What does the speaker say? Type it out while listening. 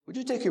Would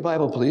you take your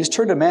Bible, please?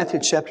 Turn to Matthew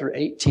chapter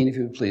 18, if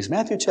you would please.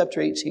 Matthew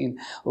chapter 18.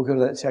 We'll go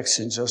to that text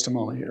in just a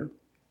moment here.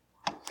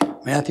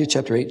 Matthew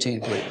chapter 18,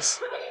 please.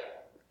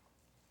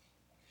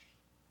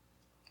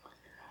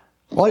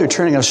 While you're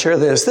turning, I'll share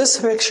this.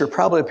 This picture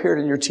probably appeared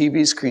on your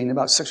TV screen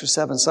about 6 or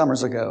 7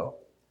 summers ago.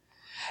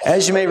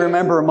 As you may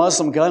remember, a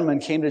Muslim gunman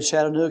came to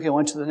Chattanooga and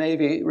went to the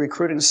Navy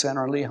recruiting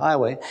center on Lee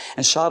Highway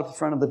and shot up the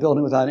front of the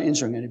building without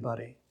injuring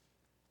anybody.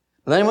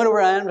 But then he went over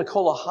to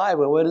Anacola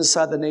Highway, went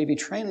inside the Navy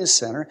training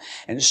center,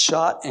 and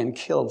shot and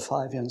killed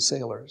 5 young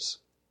sailors.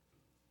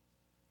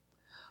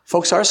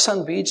 Folks, our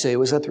son BJ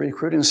was at the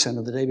recruiting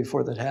center the day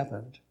before that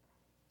happened.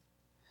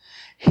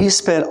 He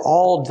spent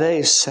all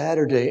day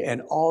Saturday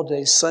and all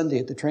day Sunday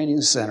at the training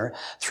center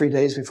 3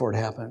 days before it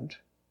happened.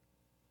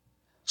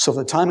 So if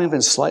the timing had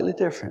been slightly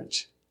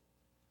different,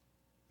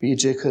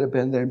 BJ could have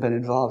been there and been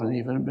involved and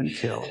even been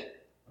killed.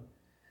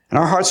 And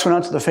our hearts went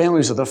out to the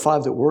families of the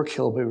 5 that were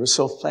killed, but we were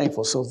so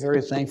thankful, so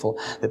very thankful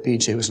that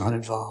BJ was not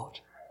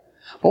involved.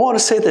 But I want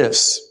to say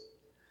this.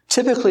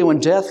 Typically when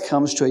death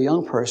comes to a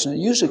young person, it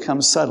usually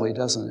comes suddenly,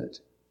 doesn't it?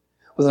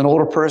 With an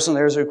older person,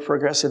 there's a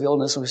progressive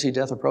illness and we see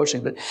death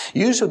approaching. But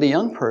usually with a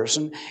young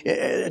person,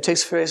 it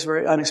takes place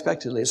very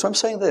unexpectedly. So I'm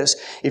saying this.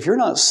 If you're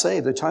not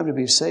saved, the time to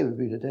be saved would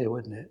be today,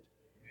 wouldn't it?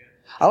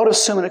 I would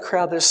assume in a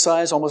crowd this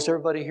size, almost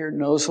everybody here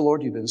knows the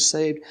Lord. You've been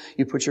saved.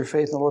 You put your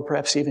faith in the Lord,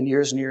 perhaps even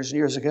years and years and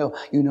years ago.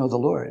 You know the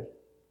Lord.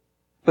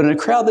 But in a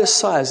crowd this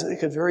size, it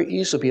could very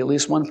easily be at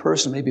least one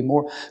person, maybe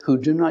more, who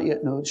do not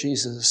yet know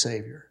Jesus as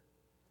Savior.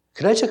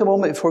 Could I take a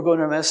moment before going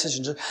to our message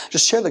and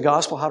just share the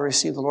gospel, how to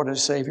receive the Lord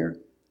as Savior?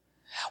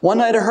 One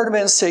night I heard a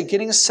man say,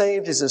 getting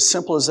saved is as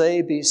simple as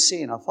A, B,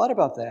 C. And I thought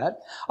about that.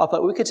 I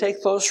thought we could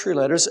take those 3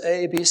 letters,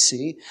 A, B,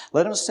 C,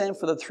 let them stand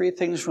for the 3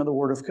 things from the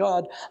Word of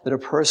God that a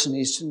person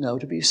needs to know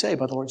to be saved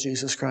by the Lord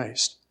Jesus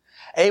Christ.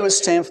 A would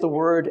stand for the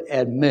word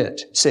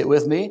admit. Say it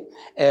with me.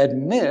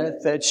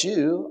 Admit that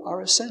you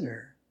are a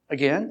sinner.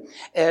 Again,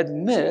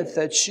 admit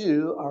that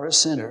you are a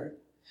sinner.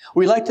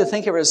 We like to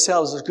think of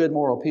ourselves as good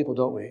moral people,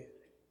 don't we?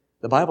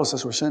 The Bible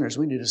says we're sinners.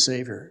 We need a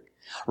Savior.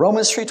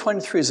 Romans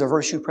 3:23 is a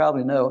verse you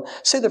probably know.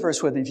 Say the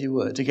verse with me if you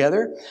would.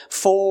 Together.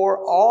 For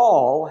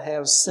all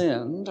have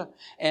sinned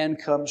and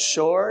come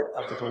short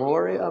of the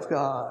glory of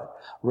God.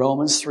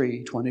 Romans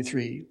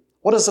 3:23.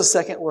 What is the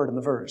second word in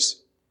the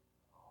verse?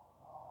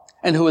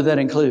 And who would that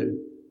include?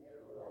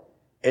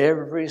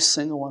 Every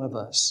single one of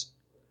us.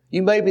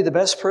 You may be the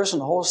best person in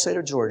the whole state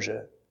of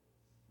Georgia.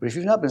 But if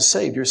you've not been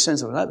saved, your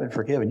sins have not been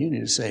forgiven. You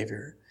need a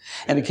Savior.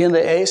 And again,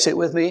 the A, say it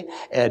with me.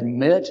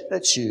 Admit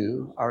that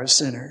you are a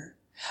sinner.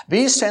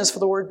 B stands for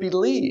the word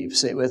believe.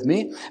 Say it with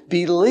me.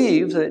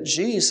 Believe that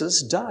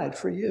Jesus died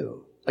for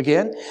you.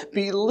 Again,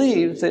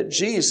 believe that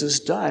Jesus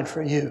died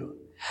for you.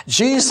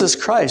 Jesus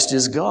Christ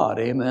is God.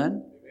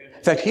 Amen.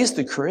 In fact, He's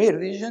the creator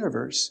of this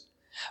universe.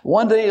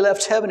 One day He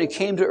left heaven. He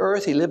came to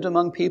earth. He lived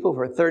among people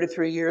for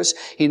 33 years.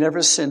 He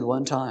never sinned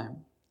one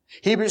time.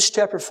 Hebrews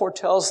chapter 4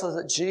 tells us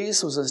that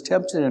Jesus was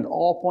tempted in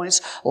all points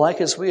like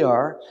as we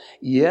are,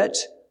 yet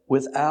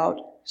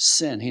without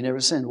sin. He never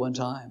sinned one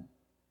time.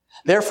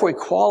 Therefore, He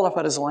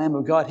qualified as the Lamb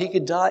of God. He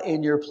could die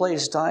in your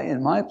place, die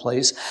in my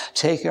place,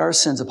 take our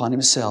sins upon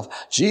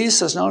Himself.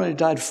 Jesus not only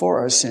died for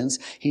our sins,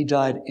 He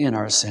died in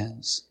our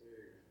sins.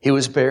 He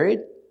was buried.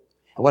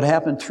 And what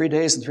happened 3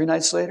 days and 3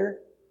 nights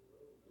later?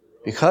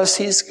 Because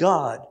He's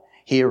God,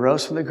 He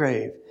arose from the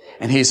grave,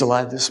 and He's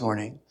alive this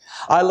morning.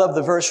 I love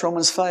the verse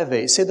Romans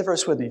 5:8. Say the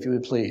verse with me if you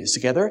would please.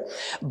 Together.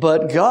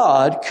 But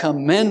God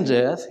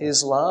commendeth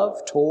His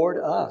love toward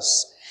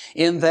us,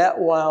 in that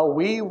while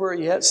we were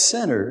yet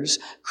sinners,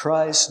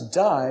 Christ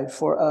died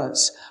for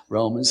us.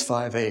 Romans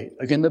 5:8.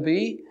 Again, the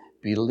B,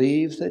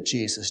 believe that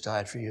Jesus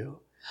died for you.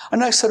 Our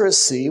next letter,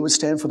 C, would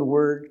stand for the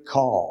word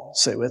call.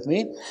 Say it with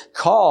me.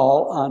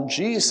 Call on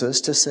Jesus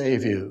to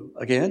save you.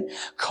 Again,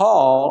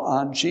 call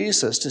on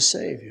Jesus to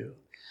save you.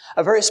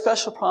 A very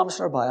special promise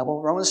in our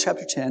Bible, Romans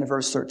chapter 10,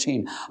 verse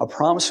 13, a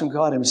promise from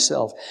God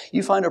Himself.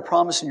 You find a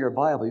promise in your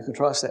Bible, you can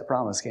trust that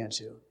promise, can't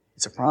you?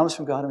 It's a promise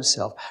from God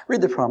Himself.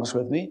 Read the promise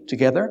with me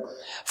together.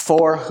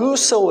 For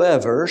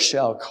whosoever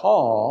shall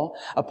call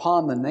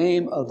upon the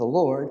name of the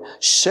Lord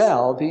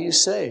shall be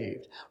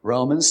saved.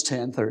 Romans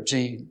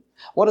 10:13.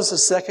 What is the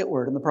second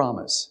word in the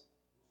promise?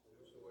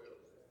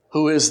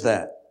 Who is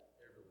that?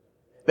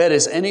 That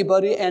is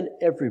anybody and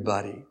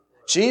everybody.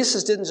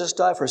 Jesus didn't just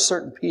die for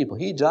certain people.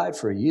 He died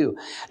for you.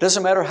 It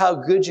doesn't matter how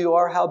good you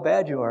are, how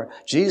bad you are.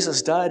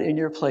 Jesus died in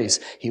your place.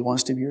 He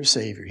wants to be your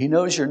Savior. He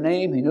knows your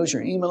name. He knows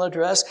your email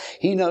address.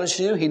 He knows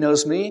you. He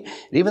knows me.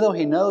 And even though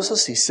He knows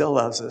us, He still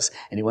loves us.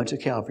 And He went to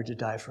Calvary to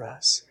die for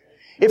us.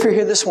 If you're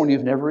here this morning,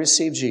 you've never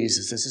received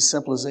Jesus. It's as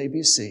simple as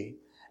ABC.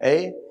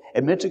 A,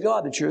 admit to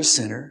God that you're a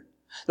sinner.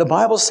 The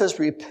Bible says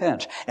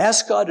repent.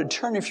 Ask God to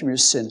turn you from your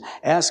sin.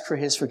 Ask for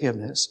His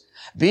forgiveness.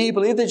 B,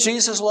 believe that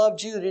Jesus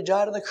loved you, that He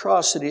died on the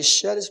cross, that He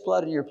shed His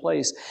blood in your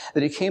place,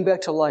 that He came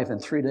back to life in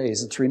 3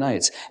 days and 3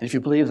 nights. And if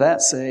you believe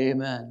that, say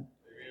amen.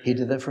 He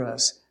did that for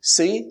us.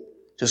 C,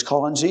 just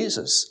call on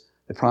Jesus.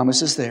 The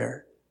promise is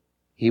there.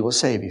 He will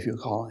save you if you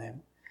call on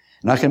Him.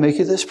 And I can make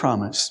you this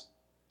promise.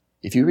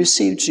 If you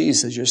receive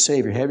Jesus as your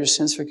Savior, have your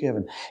sins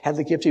forgiven, have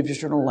the gift of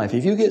eternal life,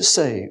 if you get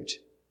saved,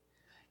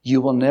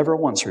 you will never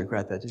once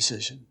regret that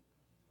decision.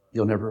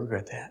 You'll never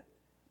regret that.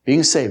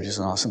 Being saved is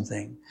an awesome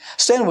thing.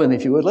 Stand with me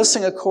if you would. Let's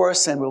sing a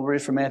chorus and we'll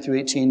read from Matthew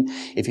 18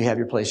 if you have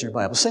your place in your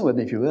Bible. Sing with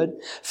me if you would.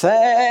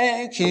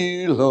 Thank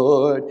you,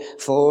 Lord,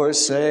 for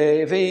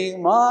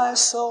saving my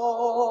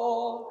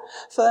soul.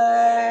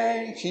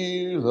 Thank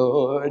you,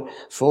 Lord,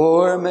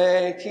 for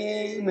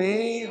making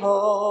me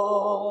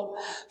whole.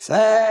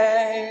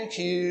 Thank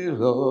you,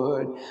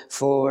 Lord,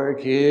 for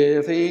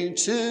giving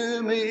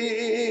to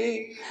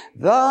me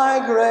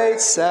thy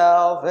great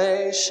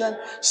salvation,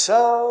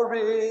 so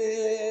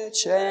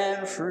rich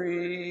and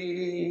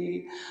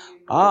free.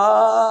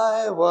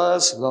 I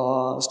was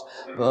lost,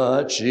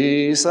 but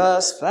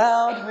Jesus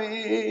found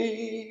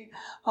me.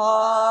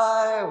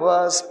 I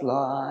was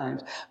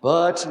blind,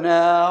 but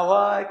now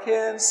I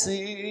can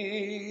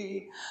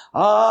see.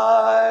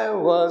 I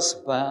was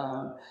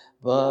bound,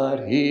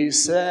 but He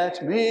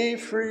set me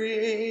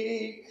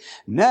free.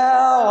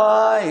 Now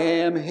I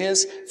am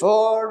His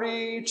for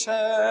eternity.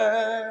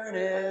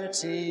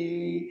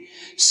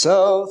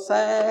 So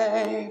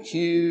thank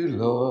you,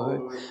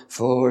 Lord,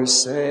 for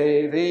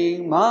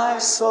saving my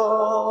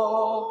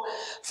soul.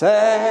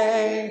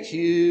 Thank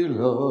you,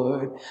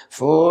 Lord,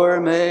 for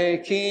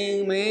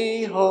making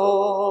me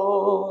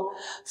whole.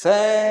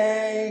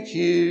 Thank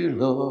you,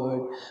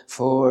 Lord,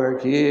 for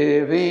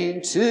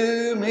giving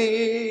to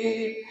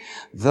me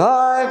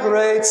thy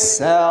great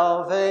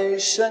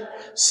salvation,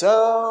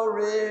 so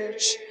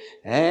rich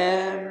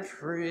and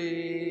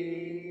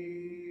free.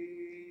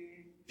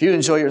 If you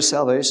enjoy your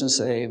salvation,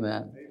 say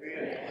amen.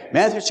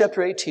 Matthew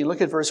chapter 18,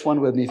 look at verse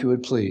 1 with me if you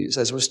would please,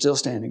 as we're still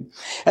standing.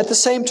 At the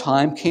same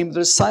time came the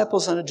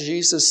disciples unto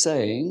Jesus,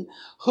 saying,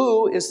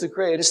 Who is the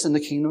greatest in the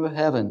kingdom of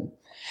heaven?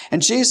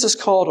 And Jesus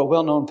called a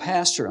well-known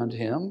pastor unto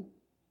him.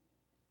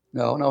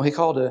 No, he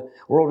called a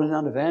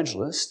world-renowned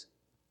evangelist.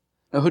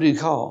 Now, who did he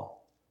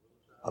call?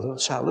 A little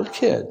child, a little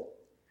kid.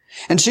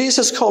 And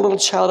Jesus called a little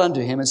child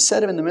unto him and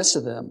set him in the midst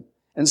of them,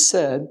 and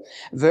said,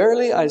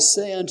 Verily I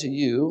say unto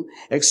you,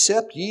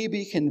 except ye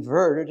be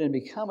converted and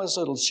become as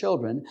little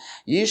children,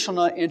 ye shall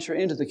not enter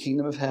into the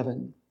kingdom of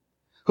heaven.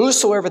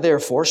 Whosoever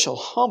therefore shall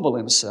humble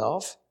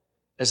himself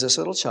as this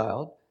little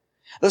child,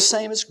 the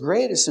same is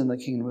greatest in the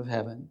kingdom of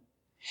heaven.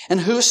 And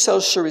whoso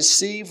shall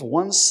receive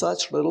one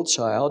such little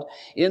child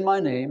in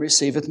my name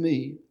receiveth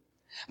me.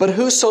 But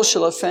whoso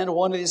shall offend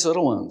one of these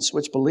little ones,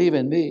 which believe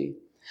in me,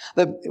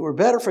 that it were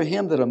better for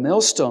him that a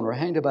millstone were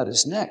hanged about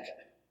his neck,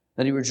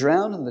 that he were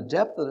drowned in the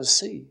depth of the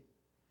sea.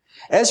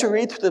 As we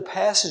read through the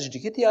passage, do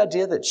you get the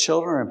idea that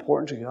children are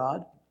important to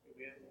God?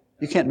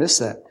 You can't miss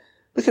that.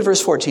 Look at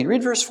verse 14.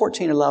 Read verse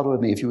 14 aloud with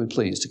me, if you would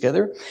please,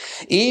 together.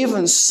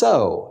 Even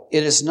so,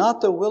 it is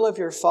not the will of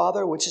your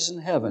Father which is in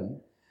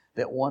heaven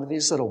that one of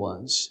these little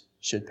ones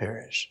should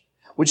perish.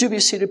 Would you be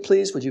seated,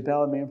 please? Would you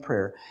bow with me in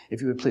prayer,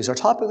 if you would please? Our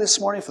topic this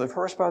morning for the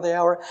first part of the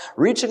hour,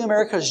 reaching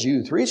America's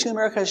youth, reaching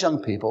America's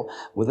young people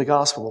with the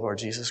gospel of Lord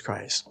Jesus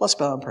Christ. Let's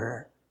bow in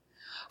prayer.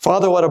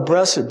 Father, what a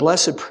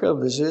blessed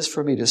privilege it is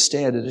for me to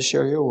stand and to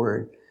share your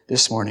word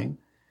this morning.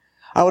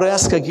 I would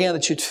ask again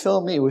that you'd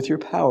fill me with your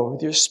power,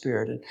 with your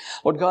spirit. And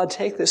Lord God,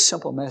 take this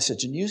simple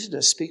message and use it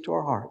to speak to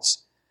our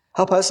hearts.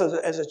 Help us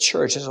as a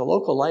church, as a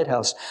local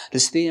lighthouse, to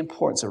see the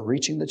importance of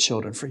reaching the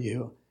children for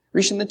you,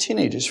 reaching the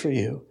teenagers for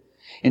you.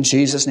 In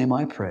Jesus' name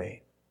I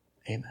pray.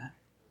 Amen.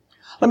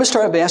 Let me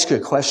start by asking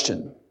you a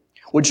question.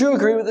 Would you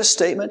agree with this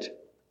statement?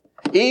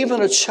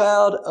 Even a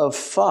child of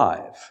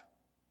 5,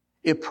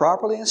 if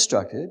properly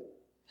instructed,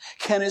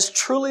 can as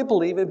truly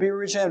believe and be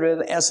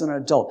regenerated as an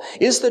adult.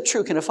 Is that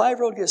true? Can a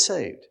 5-year-old get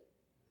saved?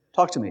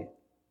 Talk to me.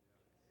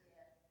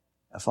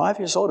 At 5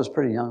 years old is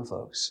pretty young,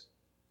 folks.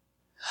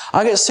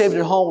 I got saved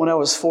at home when I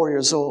was 4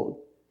 years old.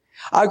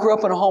 I grew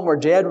up in a home where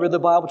Dad read the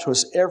Bible to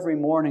us every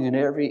morning and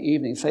every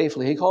evening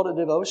faithfully. He called it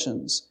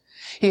devotions.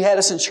 He had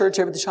us in church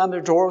every time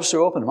their doors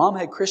were open. Mom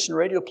had Christian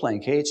radio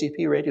playing,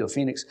 KHEP radio,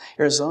 Phoenix,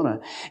 Arizona.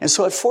 And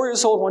so at 4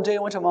 years old, one day I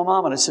went to my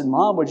mom and I said,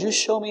 Mom, would you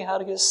show me how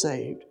to get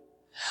saved?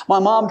 My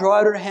mom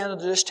dried her hand on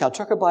the dish towel,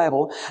 took her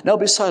Bible, knelt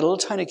beside a little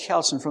tiny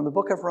couch, and from the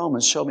book of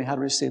Romans showed me how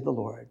to receive the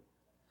Lord.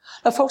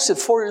 Now, folks, at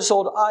 4 years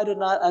old, I did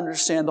not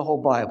understand the whole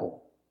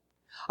Bible.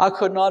 I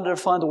could not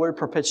define the word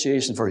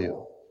propitiation for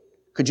you.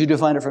 Could you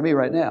define it for me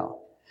right now?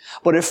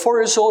 But at 4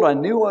 years old, I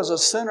knew I was a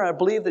sinner. I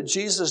believed that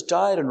Jesus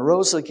died and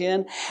rose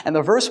again. And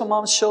the verse my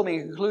mom showed me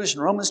in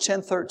conclusion, Romans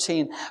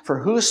 10:13, for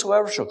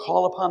whosoever shall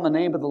call upon the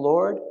name of the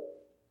Lord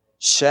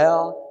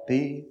shall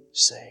be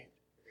saved.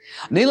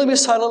 Kneeling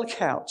beside a little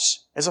couch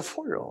as a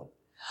 4-year-old,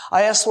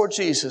 I asked Lord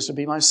Jesus to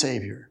be my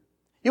Savior.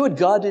 You know what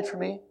God did for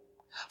me?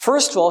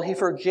 First of all, He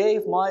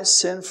forgave my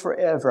sin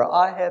forever.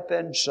 I have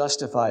been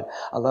justified.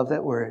 I love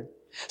that word.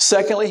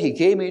 Secondly, He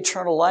gave me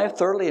eternal life.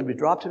 Thirdly, He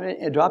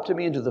adopted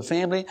me into the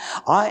family.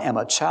 I am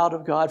a child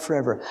of God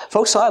forever.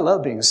 Folks, I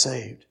love being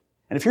saved.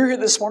 And if you're here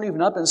this morning, you've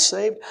not been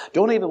saved,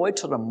 don't even wait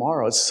till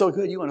tomorrow. It's so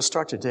good you want to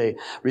start today.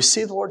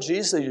 Receive the Lord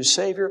Jesus as your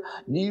Savior.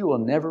 You will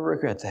never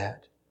regret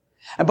that.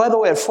 And by the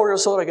way, at 4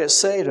 years old, I got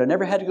saved. I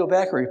never had to go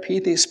back and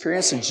repeat the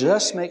experience and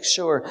just make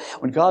sure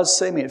when God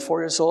saved me at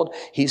 4 years old,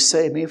 He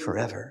saved me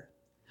forever.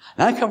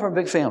 Now, I come from a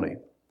big family.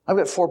 I've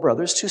got 4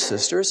 brothers, 2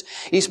 sisters.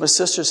 Each of my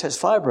sisters has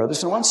 5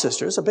 brothers and 1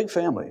 sister. It's a big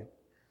family.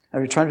 Now,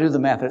 if you're trying to do the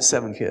math, that's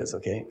 7 kids,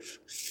 okay?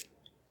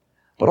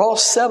 But all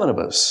 7 of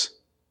us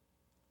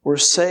were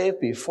saved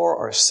before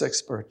our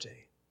 6th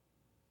birthday.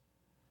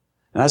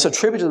 And that's a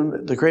tribute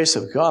to the grace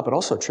of God, but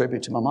also a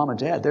tribute to my mom and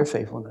dad, their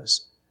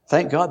faithfulness.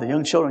 Thank God that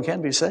young children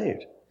can be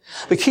saved.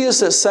 The key is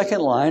that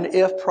second line,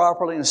 if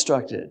properly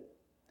instructed.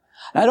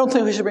 Now, I don't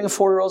think we should bring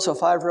 4-year-olds or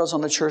 5-year-olds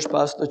on the church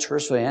bus, the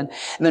church van,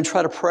 and then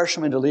try to pressure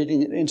them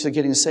into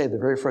getting saved the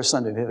very first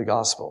Sunday they hear the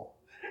gospel.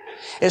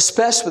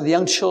 Especially with the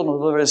young children,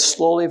 we live it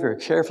slowly, very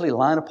carefully,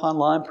 line upon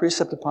line,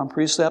 precept upon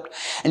precept,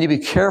 and you be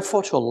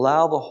careful to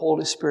allow the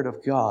Holy Spirit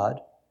of God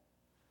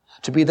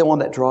to be the one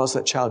that draws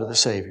that child to the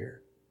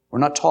Savior. We're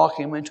not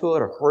talking him into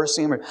it or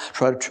coercing him or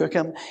try to trick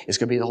him. It's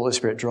going to be the Holy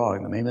Spirit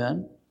drawing them.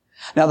 Amen?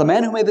 Now, the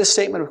man who made this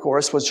statement, of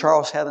course, was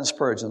Charles Haddon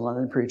Spurgeon, the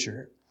London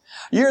preacher.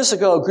 Years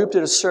ago, a group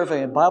did a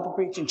survey in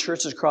Bible-preaching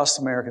churches across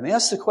America. And they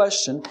asked the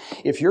question,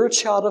 if you're a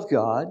child of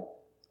God,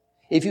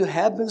 if you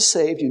have been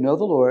saved, you know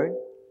the Lord,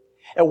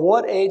 at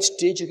what age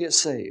did you get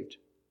saved?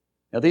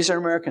 Now, these are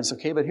Americans,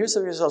 okay? But here's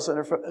the results of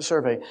the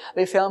survey.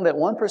 They found that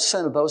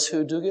 1% of those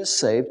who do get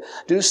saved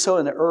do so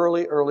in the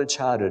early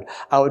childhood.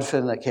 I would fit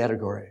in that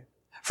category.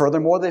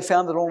 Furthermore, they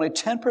found that only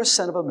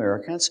 10% of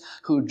Americans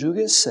who do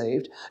get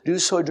saved do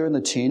so during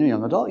the teen and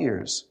young adult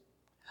years.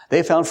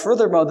 They found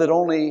furthermore that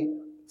only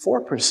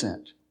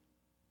 4%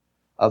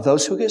 of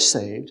those who get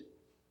saved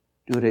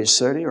do it at age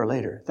 30 or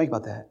later. Think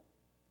about that.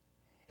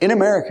 In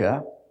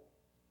America,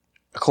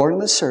 according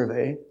to the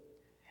survey,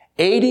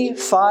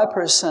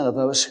 85% of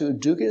those who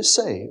do get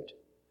saved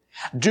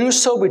do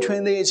so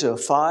between the age of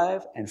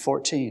 5 and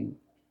 14,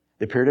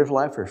 the period of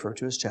life referred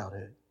to as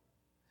childhood.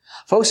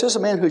 Folks, there's a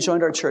man who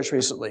joined our church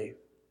recently,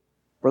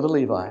 Brother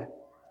Levi.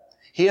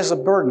 He has a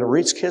burden to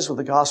reach kids with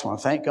the gospel, and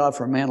thank God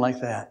for a man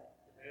like that.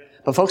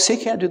 But folks, he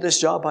can't do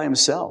this job by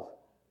himself.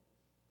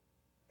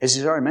 As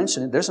he's already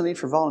mentioned, there's a need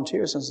for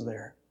volunteers, isn't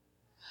there?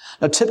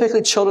 Now,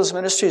 typically, children's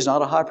ministry is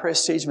not a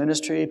high-prestige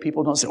ministry.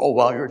 People don't say, oh,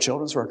 wow, you're a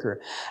children's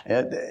worker.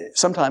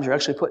 Sometimes you're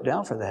actually put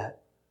down for that.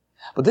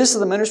 But this is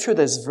the ministry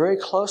that's very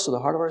close to the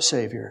heart of our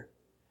Savior.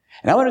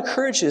 And I would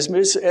encourage you,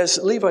 as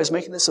Levi is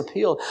making this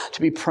appeal,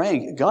 to be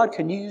praying, God,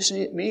 can you use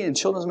me in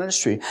children's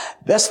ministry?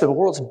 That's the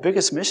world's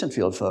biggest mission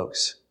field,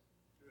 folks.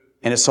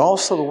 And it's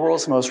also the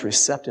world's most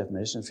receptive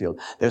mission field.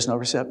 There's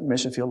no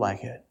mission field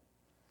like it.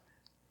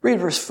 Read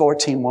verse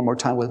 14 one more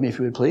time with me, if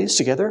you would please,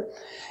 together.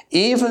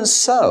 Even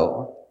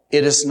so,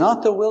 it is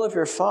not the will of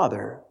your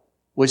Father,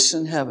 which is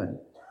in heaven,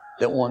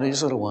 that one of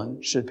these little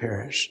ones should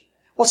perish.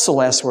 What's the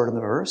last word in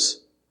the verse?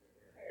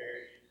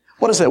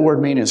 What does that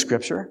word mean in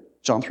Scripture?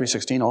 John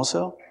 3:16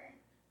 also.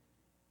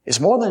 It's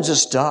more than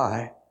just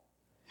die.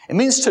 It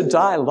means to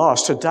die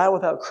lost, to die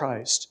without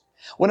Christ.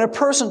 When a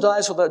person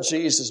dies without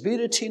Jesus, be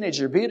it a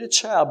teenager, be it a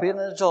child, be it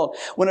an adult,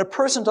 when a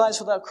person dies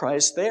without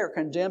Christ, they are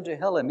condemned to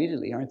hell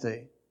immediately, aren't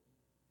they?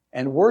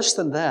 And worse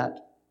than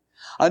that,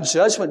 on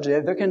Judgment Day,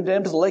 they're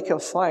condemned to the lake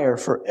of fire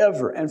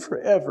forever and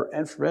forever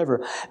and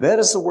forever. That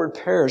is the word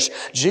perish.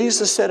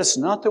 Jesus said it's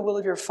not the will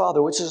of your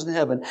Father, which is in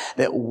heaven,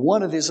 that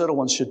one of these little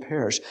ones should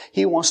perish.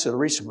 He wants to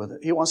reach them with it.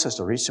 He wants us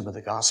to reach them with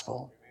the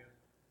gospel.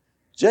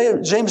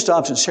 James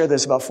Dobson shared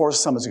this about 4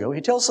 summers ago.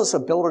 He tells us a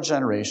builder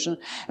generation,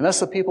 and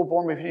that's the people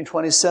born between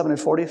 27 and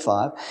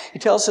 45. He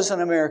tells us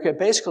in America,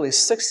 basically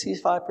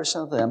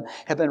 65% of them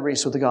have been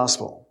reached with the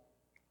gospel.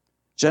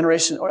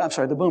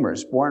 The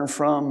boomers, born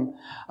from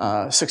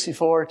 46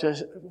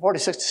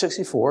 to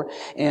 64,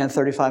 and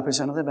 35% of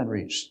them have been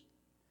reached.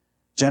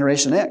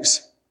 Generation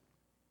X,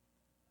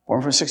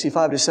 born from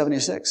 65 to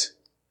 76,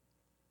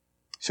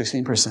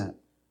 16%.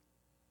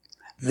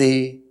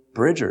 The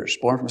Bridgers,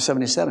 born from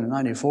 77 to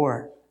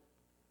 94,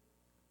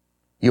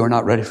 you are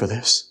not ready for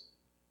this.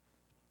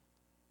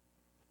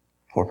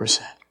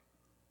 4%.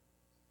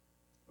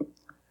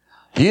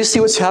 Do you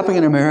see what's happening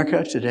in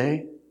America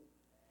today?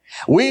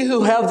 We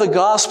who have the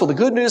gospel, the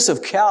good news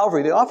of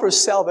Calvary, the offer of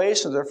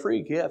salvation is a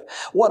free gift.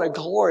 What a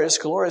glorious,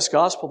 glorious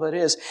gospel that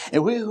is.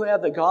 And we who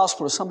have the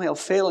gospel are somehow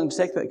failing to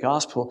take that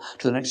gospel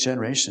to the next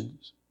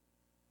generations.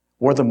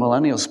 Where the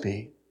millennials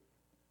be?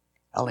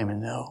 I don't even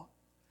know.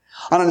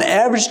 On an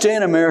average day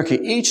in America,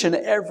 each and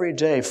every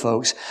day,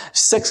 folks,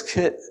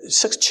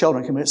 6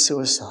 children commit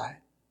suicide.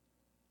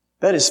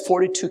 That is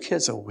 42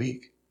 kids a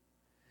week.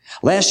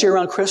 Last year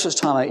around Christmas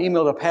time, I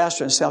emailed a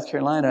pastor in South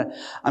Carolina.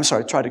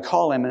 Tried to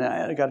call him, and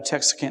I got a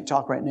text, I can't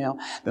talk right now.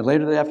 Then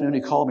later that afternoon,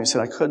 he called me and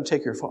said, I couldn't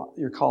take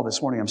your call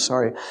this morning. I'm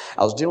sorry.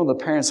 I was dealing with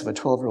the parents of a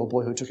 12-year-old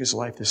boy who took his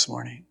life this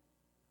morning.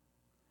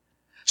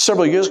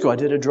 Several years ago, I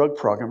did a drug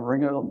program at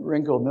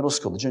Ringgold Middle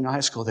School, the junior high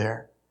school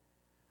there.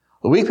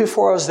 The week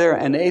before I was there,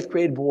 an 8th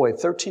grade boy,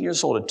 13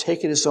 years old, had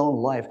taken his own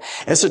life.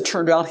 As it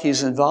turned out,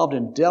 he's involved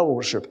in devil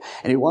worship,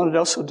 and he wanted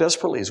it so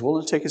desperately, he's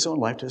willing to take his own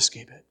life to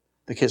escape it.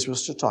 The kids were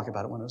still talking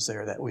about it when I was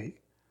there that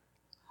week.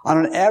 On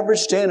an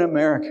average day in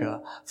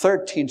America,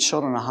 13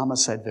 children are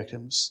homicide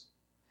victims.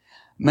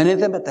 Many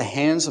of them at the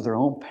hands of their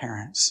own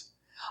parents.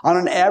 On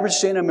an average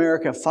day in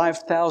America,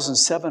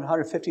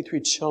 5,753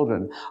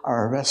 children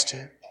are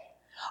arrested.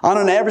 On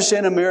an average day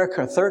in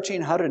America,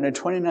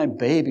 1,329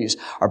 babies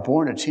are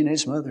born to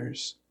teenage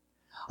mothers.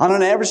 On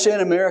an average day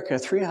in America,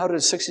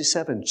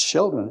 367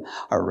 children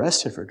are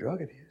arrested for drug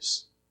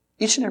abuse.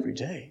 Each and every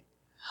day.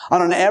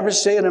 On an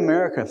average day in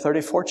America,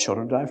 34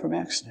 children die from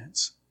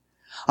accidents.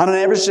 On an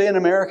average day in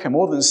America,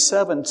 more than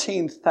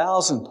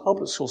 17,000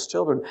 public school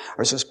children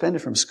are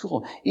suspended from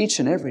school each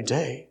and every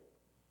day.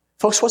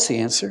 Folks, what's the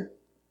answer?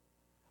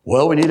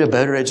 Well, we need a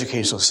better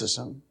educational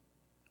system.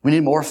 We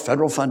need more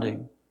federal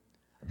funding,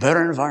 a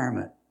better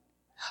environment.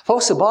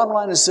 Folks, the bottom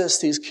line is this.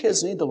 These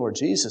kids need the Lord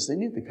Jesus. They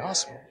need the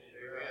gospel.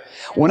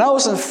 When I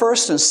was in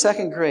first and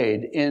second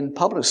grade in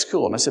public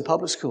school, and I said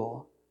public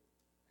school,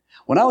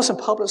 when I was in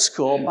public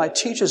school, my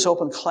teachers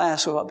opened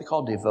class with what we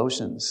call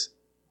devotions.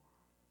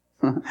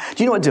 Do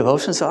you know what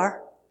devotions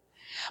are?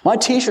 My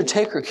teacher would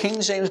take her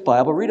King James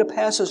Bible, read a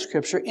passage of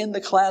Scripture in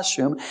the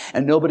classroom,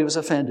 and nobody was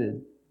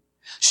offended.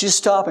 She'd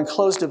stop and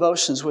close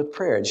devotions with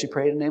prayer, and she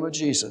prayed in the name of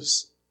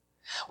Jesus.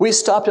 We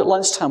stopped at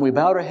lunchtime. We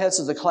bowed our heads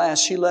as a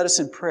class. She led us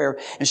in prayer,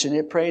 and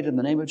she prayed in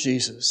the name of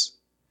Jesus.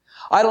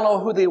 I don't know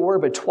who they were,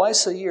 but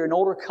twice a year, an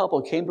older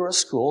couple came to our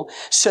school,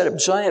 set up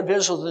giant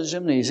visuals in the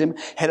gymnasium,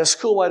 had a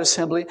school-wide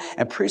assembly,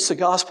 and preached the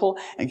gospel,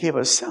 and gave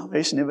us a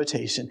salvation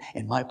invitation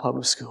in my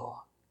public school.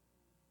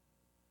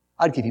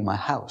 I'd give you my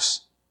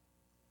house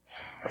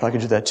if I could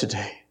do that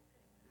today.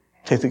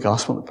 Take the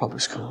gospel to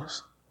public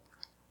schools.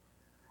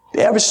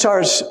 The average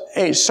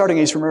starting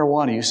age for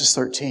marijuana use is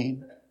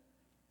 13.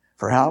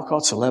 For alcohol,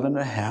 it's 11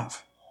 and a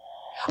half.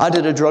 I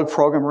did a drug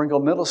program at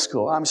Ringgold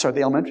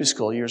the elementary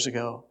school years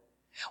ago.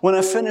 When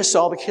I finished,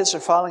 all the kids are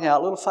filing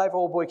out. A little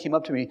 5-year-old boy came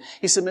up to me.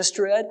 He said,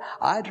 Mr. Ed,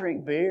 I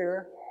drink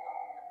beer.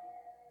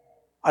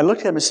 I looked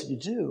at him and said, you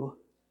do?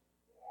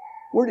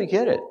 Where do you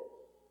get it?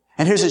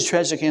 And here's his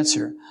tragic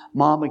answer.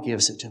 Mama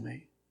gives it to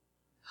me.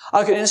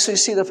 I could instantly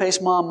see the face,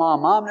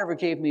 Mom never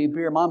gave me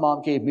beer. My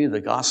mom gave me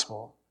the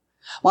gospel.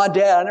 My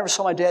dad, I never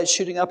saw my dad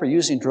shooting up or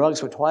using drugs,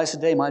 but twice a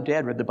day my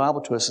dad read the Bible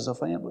to us as a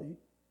family.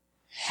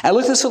 I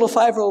look at this little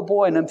 5-year-old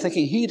boy and I'm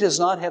thinking, he does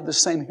not have the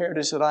same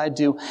heritage that I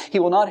do. He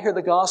will not hear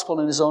the gospel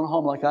in his own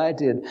home like I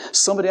did.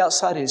 Somebody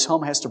outside his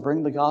home has to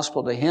bring the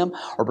gospel to him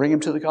or bring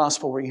him to the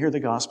gospel where he hear the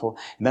gospel.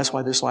 And that's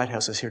why this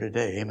lighthouse is here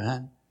today.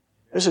 Amen.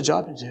 There's a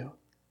job to do.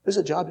 There's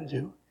a job to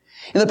do.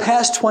 In the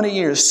past 20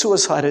 years,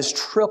 suicide has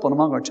tripled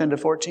among our 10 to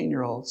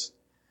 14-year-olds.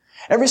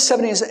 Every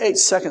 78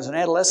 seconds, an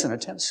adolescent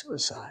attempts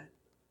suicide.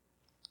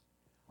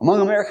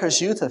 Among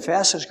America's youth, the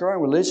fastest growing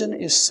religion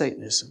is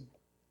Satanism.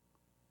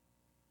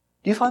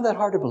 Do you find that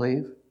hard to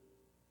believe?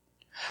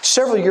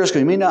 Several years ago,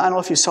 I don't know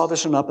if you saw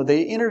this or not, but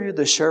they interviewed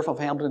the sheriff of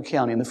Hamilton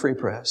County in the Free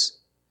Press.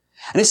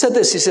 And he said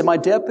this, he said, my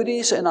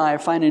deputies and I are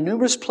finding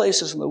numerous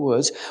places in the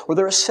woods where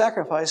there are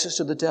sacrifices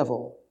to the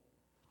devil.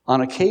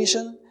 On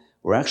occasion,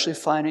 we're actually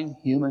finding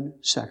human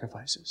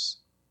sacrifices.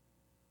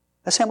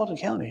 That's Hamilton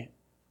County.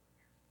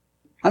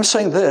 I'm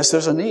saying this,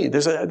 there's a need,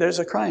 there's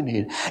a crying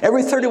need.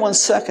 Every 31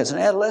 seconds, an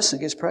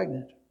adolescent gets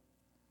pregnant.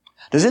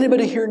 Does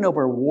anybody here know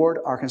where Ward,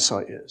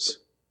 Arkansas is?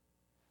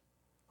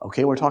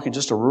 Okay, we're talking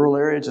just a rural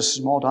area, just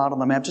a small dot on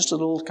the map, just a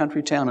little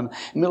country town in the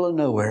middle of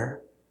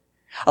nowhere.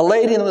 A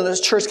lady in this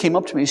church came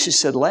up to me, she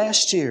said,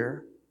 last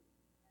year,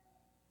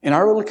 in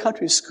our little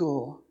country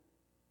school,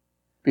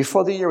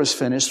 before the year was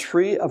finished,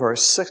 3 of our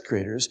 6th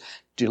graders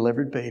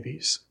delivered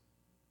babies.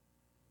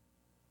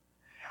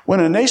 When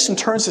a nation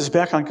turns its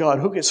back on God,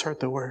 who gets hurt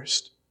the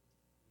worst?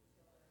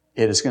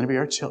 It is going to be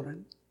our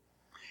children.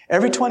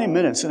 Every 20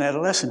 minutes, an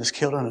adolescent is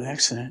killed in an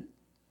accident.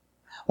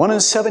 1 in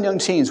 7 young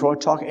teens, we're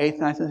talking 8th,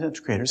 9th, and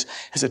 10th graders,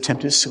 has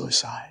attempted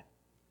suicide.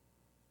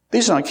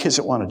 These are not kids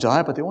that want to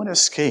die, but they want to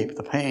escape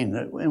the pain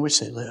in which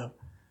they live.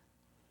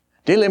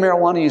 Daily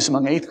marijuana use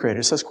among 8th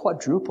graders has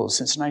quadrupled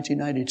since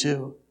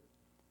 1992.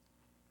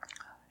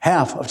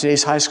 Half of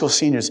today's high school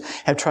seniors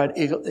have tried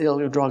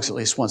illegal drugs at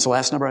least once. The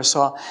last number I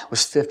saw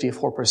was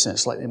 54%,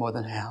 slightly more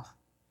than half.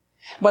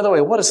 By the way,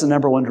 what is the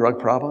number 1 drug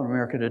problem in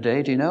America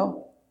today? Do you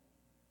know?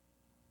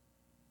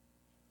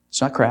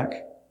 It's not crack.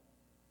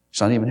 It's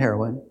not even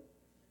heroin.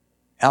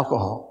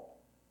 Alcohol.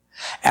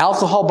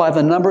 Alcohol, by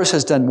the numbers,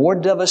 has done more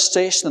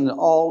devastation than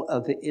all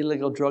of the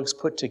illegal drugs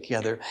put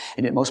together.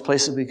 And yet most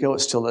places we go,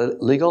 it's still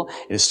illegal.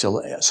 It is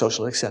still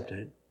socially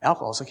accepted.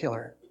 Alcohol is a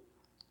killer.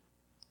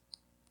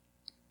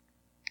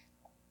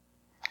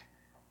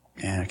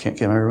 And I can't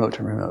get my remote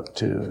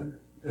to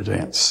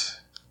advance.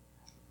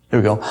 There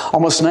we go.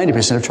 Almost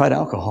 90% have tried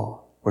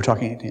alcohol. We're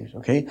talking teenagers,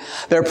 okay?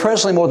 There are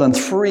presently more than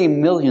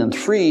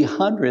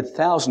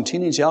 3,300,000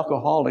 teenage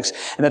alcoholics,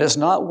 and that is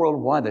not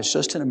worldwide. That's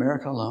just in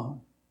America alone.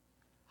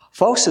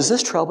 Folks, does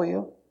this trouble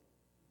you?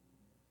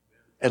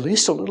 At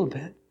least a little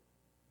bit.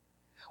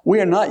 We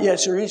are not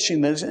yet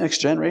reaching the next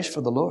generation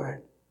for the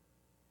Lord.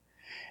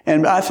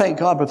 And I thank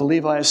God, Brother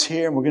Levi is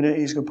here, and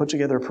he's going to put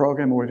together a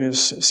program, and we're going to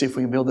see if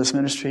we can build this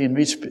ministry and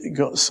reach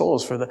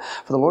souls for the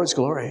Lord's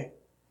glory.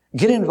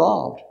 Get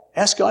involved.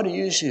 Ask God to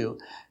use you.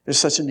 There's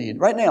such a need.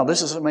 Right now,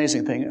 this is an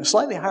amazing thing. A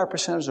slightly higher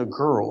percentage of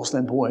girls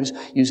than boys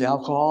use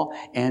alcohol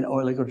and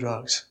or illegal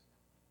drugs.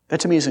 That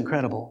to me is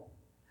incredible.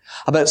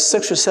 About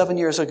 6 or 7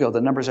 years ago,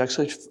 the numbers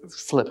actually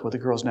flipped, where the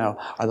girls now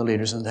are the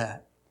leaders in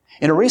that.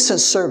 In a recent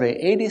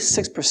survey,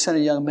 86%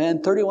 of young men,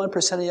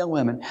 31% of young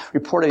women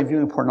reported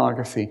viewing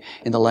pornography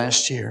in the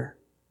last year.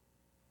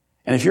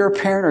 And if you're a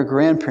parent or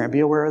grandparent,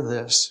 be aware of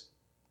this.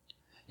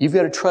 You've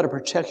got to try to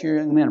protect your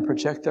young men and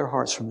protect their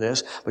hearts from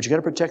this, but you've got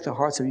to protect the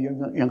hearts of your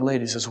young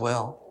ladies as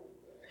well.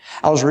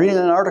 I was reading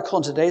an article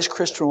in today's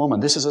Christian Woman.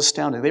 This is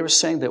astounding. They were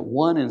saying that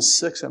 1 in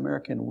 6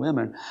 American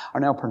women are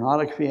now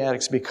pornography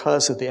addicts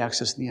because of the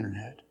access to the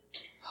internet.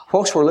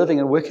 Folks, we're living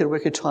in wicked,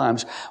 wicked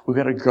times. We've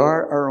got to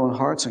guard our own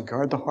hearts and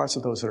guard the hearts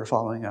of those that are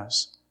following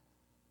us.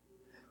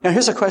 Now,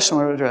 here's a question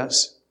I want to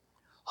address.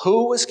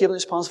 Who was given the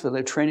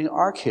responsibility of training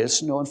our kids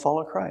to know and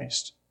follow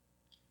Christ?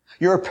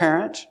 You're a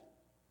parent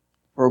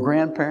or a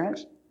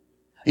grandparent.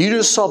 You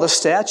just saw the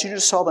stats, you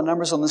just saw the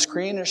numbers on the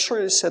screen, and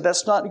sure you said,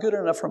 that's not good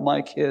enough for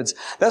my kids.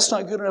 That's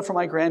not good enough for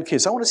my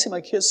grandkids. I want to see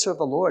my kids serve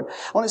the Lord.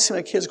 I want to see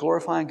my kids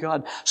glorifying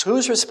God. So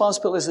whose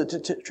responsibility is it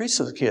to teach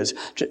those kids?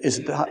 Is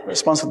it the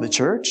responsibility of the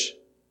church?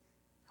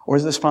 Or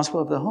is it the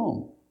responsibility of the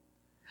home?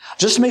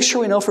 Just to make sure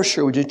we know for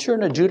sure, would you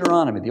turn to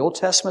Deuteronomy, the Old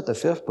Testament, the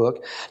 5th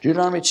book,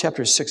 Deuteronomy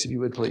chapter 6, if you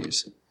would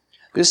please.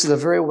 This is a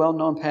very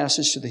well-known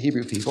passage to the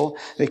Hebrew people.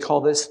 They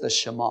call this the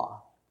Shema.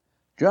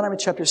 Deuteronomy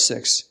chapter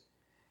 6.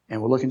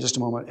 And we'll look in just a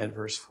moment at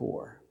verse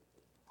 4.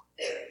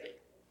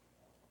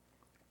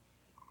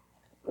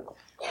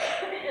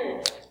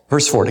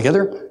 Verse 4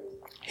 together.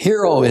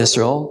 Hear, O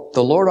Israel,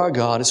 the Lord our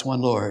God is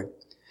one Lord.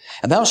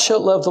 And thou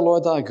shalt love the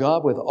Lord thy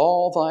God with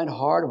all thine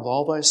heart, with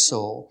all thy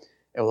soul,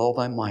 and with all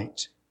thy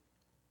might.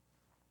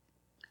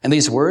 And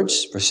these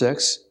words, verse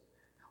 6,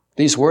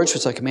 these words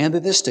which I command thee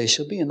this day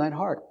shall be in thine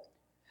heart.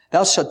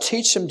 Thou shalt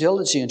teach them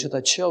diligently unto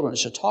thy children, and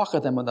shalt talk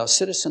of them when thou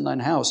sittest in thine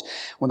house,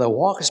 when thou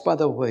walkest by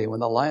the way, when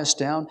thou liest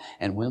down,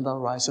 and when thou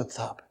risest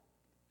up.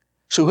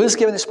 So who is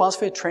given the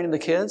responsibility of training the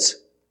kids?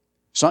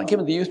 It's not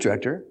given to the youth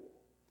director.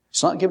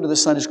 It's not given to the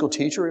Sunday school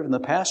teacher or even the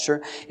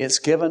pastor. It's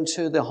given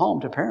to the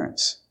home, to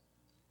parents.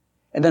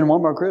 And then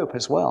one more group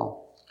as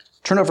well.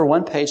 Turn over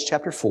one page,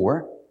 chapter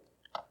 4,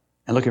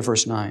 and look at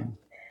verse 9.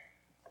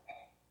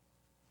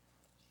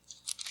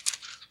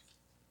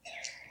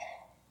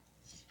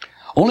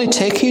 Only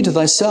take heed to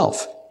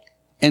thyself,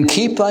 and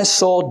keep thy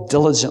soul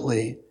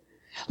diligently,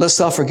 lest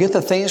thou forget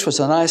the things which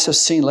thine eyes have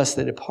seen, lest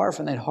they depart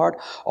from thy heart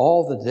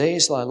all the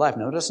days of thy life.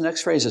 Notice the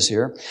next phrases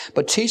here.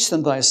 But teach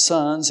them thy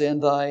sons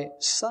and thy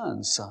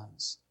sons'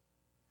 sons.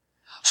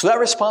 So that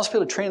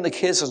responsibility of training the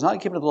kids is not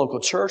given to the local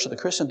church or the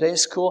Christian day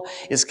school.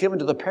 It's given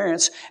to the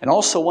parents. And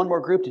also one more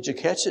group. Did you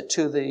catch it?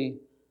 To the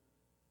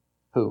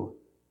who?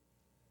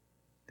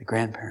 The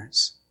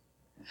grandparents.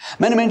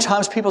 Many, many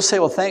times people say,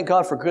 well, thank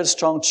God for a good,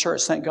 strong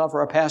church. Thank God for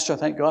our pastor.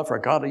 Thank God for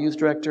a godly youth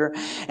director.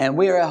 And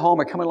we are at home,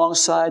 are coming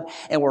alongside,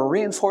 and we're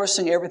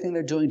reinforcing everything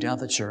they're doing down at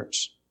the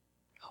church.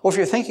 Well, if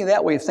you're thinking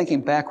that way, you're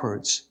thinking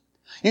backwards.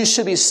 You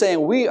should be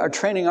saying, we are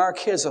training our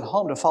kids at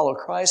home to follow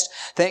Christ.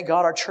 Thank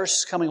God our church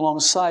is coming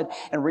alongside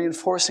and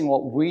reinforcing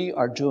what we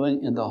are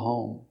doing in the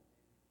home.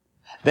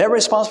 That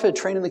responsibility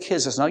of training the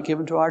kids is not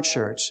given to our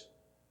church.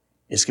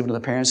 It's given to the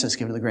parents and it's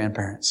given to the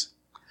grandparents.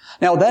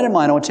 Now, with that in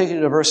mind, I want to take you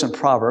to a verse in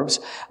Proverbs.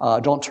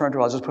 Don't turn to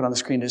it. I'll just put it on the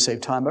screen to save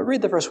time. But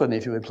read the verse with me,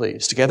 if you would,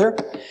 please. Together.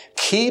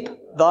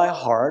 Keep thy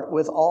heart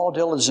with all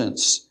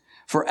diligence,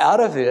 for out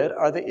of it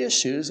are the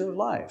issues of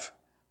life.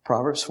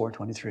 Proverbs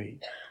 4:23.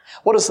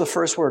 What is the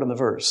first word in the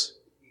verse?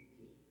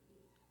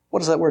 What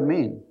does that word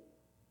mean?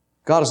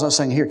 God is not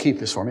saying, here, keep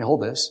this for me.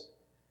 Hold this.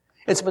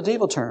 It's a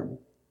medieval term.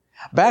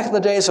 Back in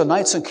the days of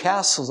knights and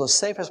castles, the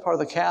safest part of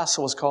the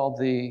castle was called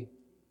the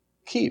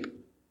keep.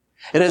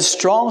 It had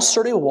strong,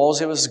 sturdy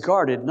walls. It was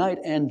guarded night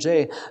and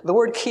day. The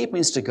word keep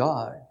means to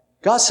guard.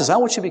 God says, I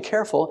want you to be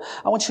careful.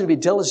 I want you to be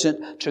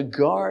diligent to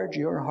guard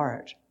your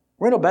heart.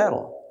 We're in a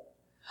battle.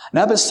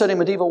 Now, I've been studying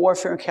medieval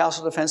warfare and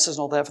castle defenses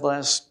and all that for the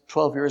last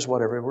 12 years,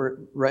 whatever. We're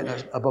writing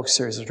a book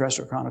series of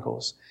Dresser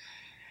Chronicles.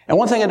 And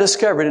one thing I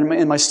discovered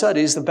in my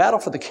studies, the battle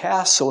for the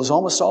castle was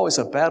almost always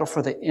a battle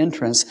for the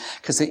entrance,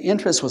 because the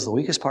entrance was the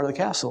weakest part of the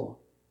castle.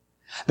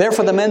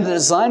 Therefore, the men that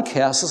designed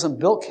castles and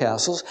built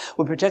castles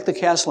would protect the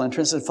castle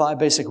entrance in 5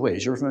 basic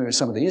ways. You're familiar with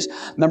some of these.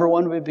 Number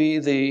 1 would be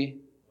the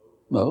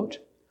moat.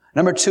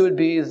 Number 2 would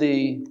be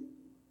the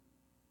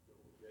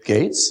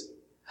gates.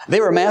 They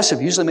were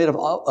massive, usually made of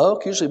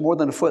oak, usually more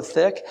than a foot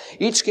thick.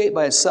 Each gate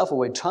by itself would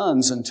weigh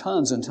tons and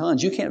tons and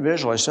tons. You can't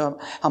visualize how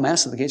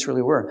massive the gates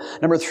really were.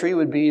 Number 3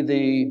 would be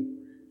the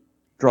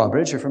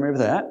drawbridge. You're familiar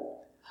with that.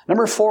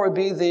 Number 4 would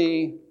be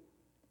the,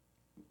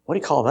 what do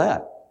you call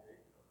that?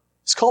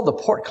 It's called the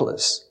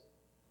portcullis.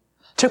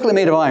 Typically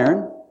made of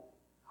iron,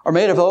 or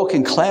made of oak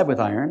and clad with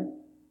iron.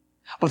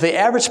 But the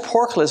average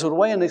portcullis would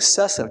weigh in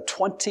excess of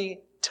 20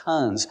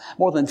 tons,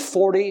 more than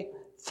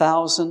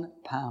 40,000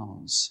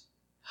 pounds.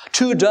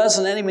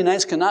 24 enemy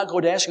knights cannot go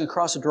dashing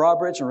across the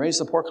drawbridge and raise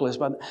the portcullis,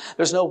 but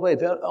there's no way.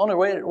 The only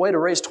way to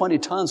raise 20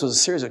 tons was a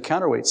series of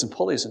counterweights and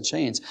pulleys and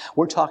chains.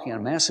 We're talking a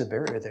massive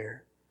barrier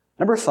there.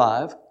 Number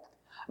 5,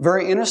 a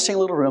very interesting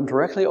little room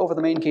directly over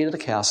the main gate of the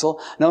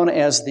castle, known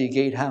as the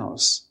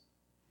gatehouse.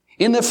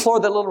 In the floor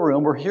of that little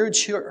room were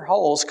huge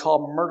holes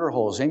called murder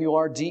holes,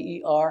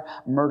 M-U-R-D-E-R,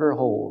 murder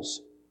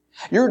holes.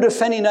 You're a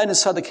defending knight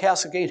inside the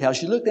castle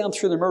gatehouse. You look down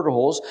through the murder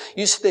holes.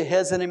 You see the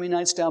heads of enemy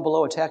knights down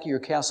below attacking your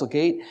castle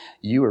gate.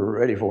 You are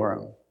ready for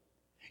them.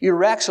 Your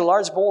racks are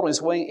large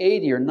boulders weighing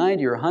 80 or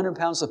 90 or 100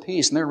 pounds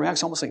apiece, and their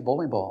racks almost like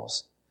bowling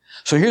balls.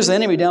 So here's the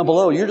enemy down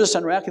below. You're just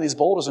unracking these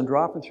boulders and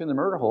dropping through the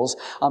murder holes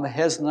on the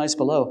heads of the knights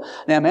below.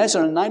 Now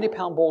imagine a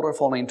 90-pound boulder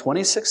falling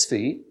 26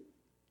 feet,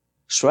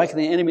 striking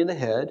the enemy in the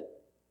head.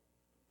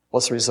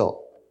 What's the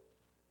result?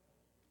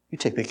 You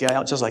take the guy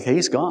out just like, hey,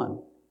 he's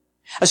gone.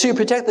 And so you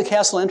protect the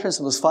castle entrance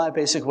in those 5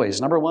 basic ways.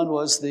 Number 1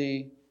 was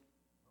the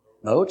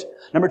moat.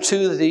 Number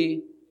 2,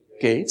 the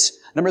gates.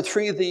 Number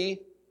 3, the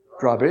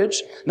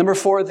drawbridge. Number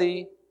 4,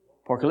 the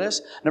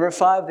portcullis. Number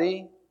 5,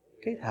 the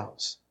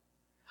gatehouse.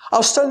 I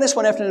was studying this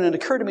one afternoon and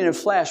it occurred to me in a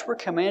flash, we're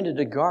commanded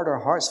to guard our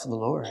hearts for the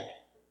Lord.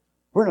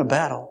 We're in a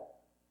battle.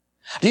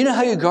 Do you know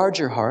how you guard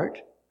your heart?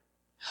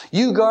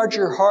 You guard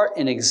your heart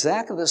in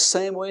exactly the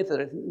same way that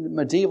a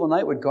medieval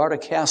knight would guard a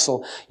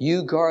castle.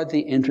 You guard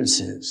the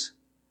entrances.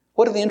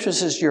 What are the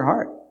entrances to your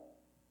heart?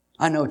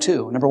 I know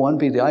 2. Number 1 would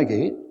be the eye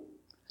gate.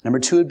 Number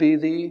 2 would be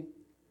the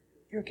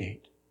ear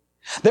gate.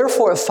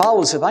 Therefore, it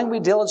follows, if I can be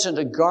diligent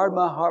to guard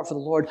my heart for the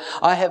Lord,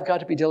 I have got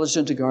to be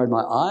diligent to guard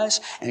my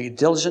eyes and be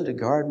diligent to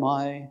guard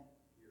my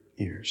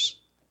ears.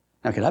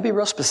 Now, can I be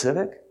real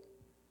specific?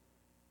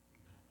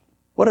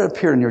 What had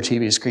appeared on your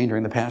TV screen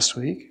during the past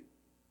week?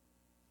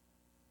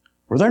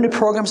 Were there any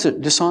programs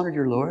that dishonored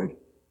your Lord?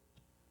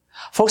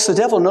 Folks, the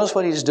devil knows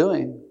what he's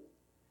doing.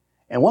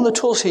 And one of the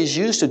tools he's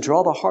used to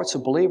draw the hearts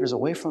of believers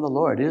away from the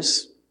Lord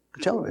is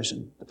the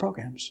television, the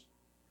programs.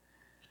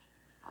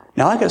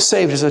 Now, I got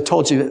saved, as I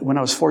told you, when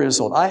I was 4 years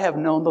old. I have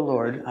known the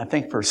Lord, I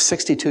think, for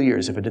 62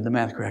 years, if I did the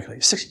math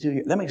correctly. 62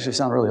 years. That makes me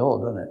sound really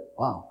old, doesn't it?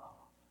 Wow.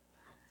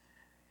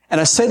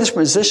 And I say this from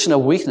a position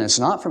of weakness,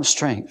 not from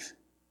strength.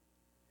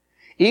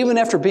 Even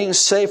after being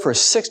saved for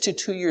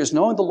 62 years,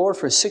 knowing the Lord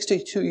for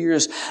 62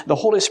 years, the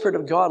Holy Spirit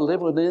of God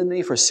lived within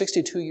me for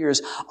 62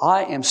 years,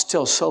 I am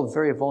still so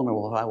very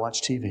vulnerable if I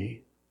watch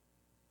TV.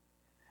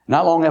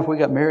 Not long after we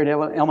got married,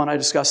 Elma and I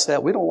discussed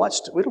that. We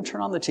don't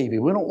turn on the TV.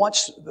 We don't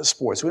watch the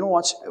sports. We don't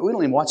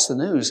even watch the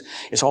news.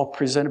 It's all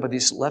presented by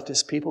these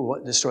leftist people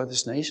who destroy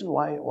this nation.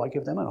 Why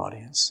give them an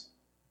audience?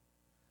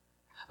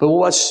 But we'll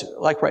watch,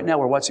 like right now,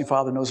 we're watching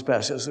Father Knows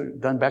Best. It was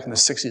done back in the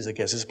 60s, I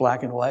guess. It's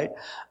black and white.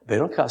 They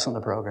don't cuss on the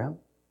program.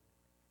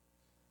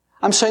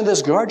 I'm saying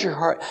this, guard your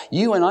heart.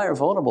 You and I are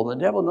vulnerable. The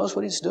devil knows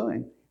what he's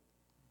doing.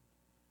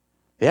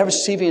 The average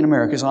TV in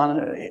America is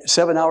on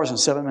 7 hours and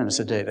 7 minutes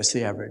a day. That's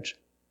the average.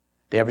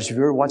 The average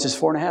viewer watches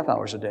 4.5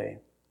 hours a day.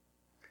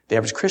 The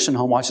average Christian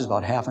home watches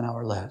about half an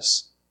hour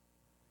less.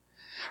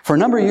 For a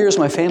number of years,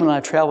 my family and I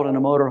traveled in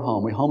a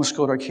motorhome. We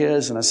homeschooled our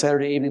kids, and on a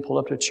Saturday evening, pulled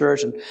up to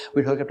church, and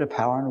we'd hook up to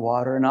power and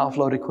water and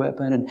offload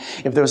equipment. And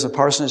if there was a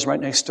parsonage right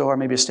next door,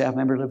 maybe a staff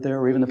member lived there,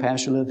 or even the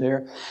pastor lived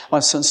there, my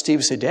son Steve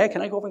would say, Dad,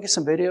 can I go over and get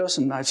some videos?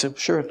 And I'd say,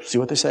 sure, see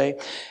what they say.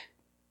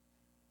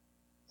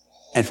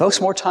 And folks,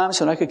 more times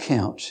than I could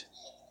count,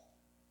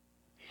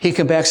 he'd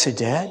come back and say,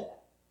 Dad,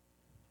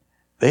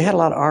 they had a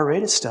lot of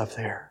R-rated stuff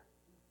there.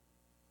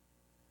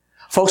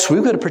 Folks,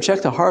 we've got to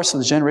protect the hearts of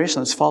the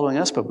generation that's following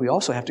us, but we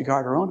also have to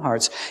guard our own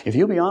hearts. If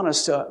you'll be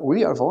honest,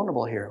 we are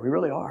vulnerable here. We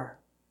really are.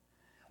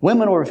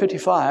 Women over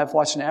 55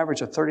 watch an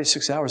average of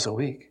 36 hours a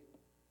week.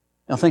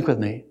 Now think with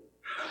me.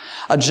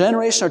 A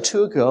generation or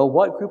two ago,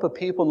 what group of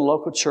people in the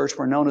local church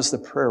were known as the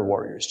prayer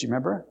warriors? Do you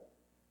remember?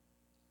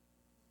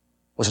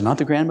 Was it not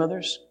the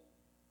grandmothers?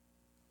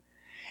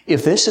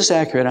 If this is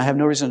accurate, I have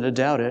no reason to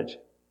doubt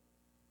it.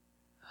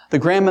 The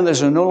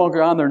grandmothers are no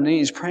longer on their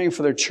knees praying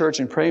for their church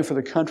and praying for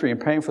the country and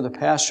praying for the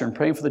pastor and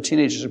praying for the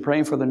teenagers and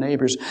praying for their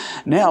neighbors.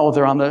 Now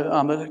they're on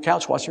the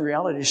couch watching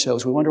reality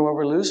shows. We wonder why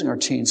we're losing our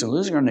teens and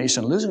losing our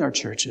nation and losing our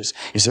churches.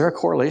 Is there a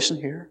correlation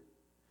here?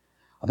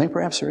 I think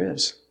perhaps there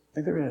is. I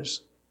think there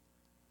is.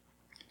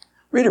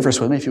 Read a verse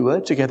with me, if you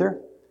would,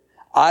 together.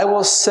 I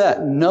will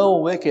set no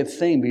wicked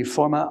thing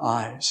before my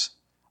eyes.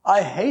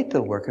 I hate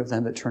the work of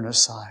them that turn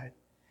aside.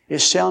 It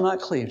shall not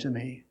cleave to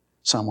me.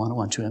 Psalm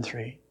 101, 2, and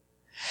 3.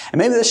 And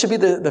maybe this should be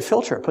the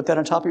filter. Put that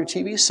on top of your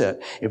TV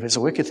set. If it's a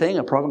wicked thing,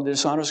 a program that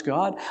dishonors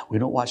God, we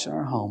don't watch it in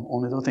our home.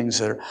 Only the things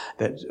that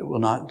will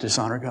not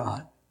dishonor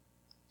God.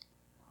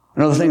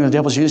 Another thing the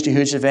devil's used to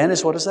huge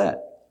advantage, what is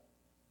that?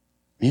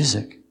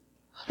 Music.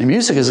 And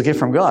music is a gift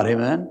from God,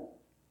 amen?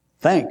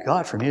 Thank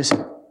God for music.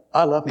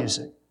 I love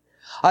music.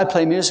 I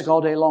play music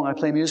all day long. I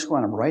play music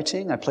when I'm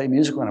writing. I play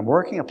music when I'm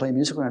working. I play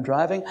music when I'm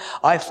driving.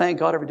 I thank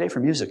God every day for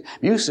music.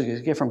 Music is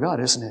a gift from God,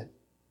 isn't it?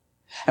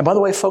 And by the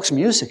way, folks,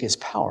 music is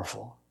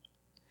powerful.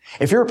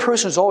 If you're a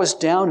person who's always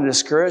down and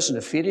discouraged and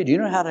defeated, do you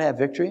know how to have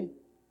victory?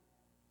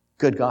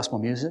 Good gospel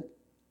music.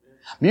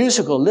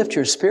 Music will lift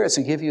your spirits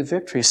and give you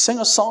victory. Sing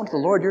a song to the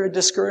Lord. You're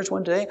discouraged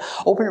one day.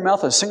 Open your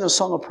mouth and sing a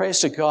song of praise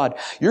to God.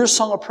 Your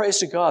song of praise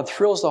to God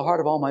thrills the heart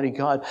of Almighty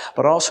God,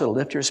 but also to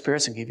lift your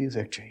spirits and give you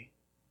victory.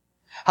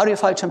 How do you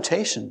fight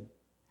temptation?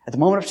 At the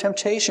moment of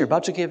temptation, you're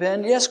about to give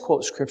in. Yes,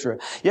 quote Scripture.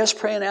 Yes,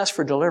 pray and ask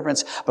for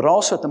deliverance. But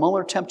also at the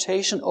moment of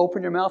temptation,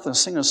 open your mouth and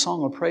sing a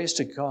song of praise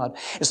to God.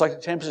 It's like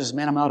the tempter says,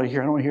 man, I'm out of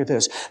here. I don't want to hear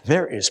this.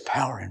 There is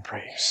power in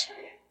praise.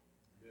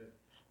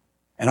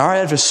 And our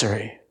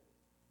adversary,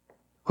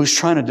 who's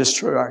trying to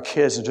destroy our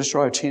kids and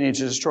destroy our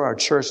teenagers, destroy our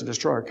church and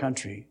destroy our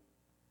country,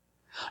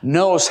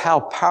 knows how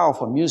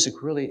powerful music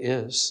really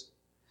is.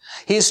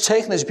 He's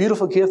taken this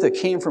beautiful gift that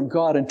came from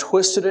God and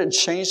twisted it and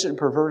changed it and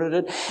perverted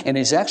it, and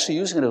he's actually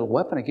using it as a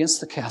weapon against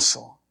the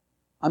castle.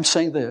 I'm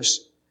saying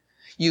this.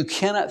 You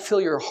cannot fill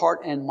your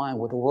heart and mind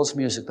with the world's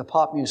music, the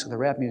pop music, the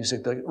rap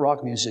music, the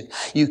rock music.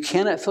 You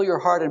cannot fill your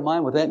heart and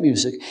mind with that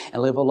music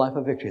and live a life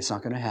of victory. It's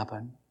not going to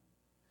happen.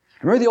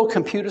 Remember the old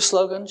computer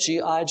slogan,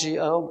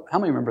 G-I-G-O? How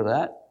many remember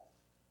that?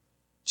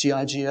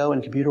 G-I-G-O in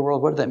the computer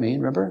world, what did that mean,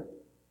 remember?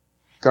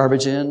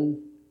 Garbage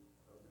in,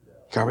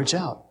 garbage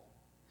out.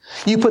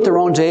 You put the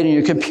wrong data in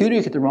your computer,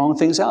 you get the wrong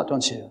things out,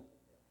 don't you?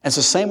 And it's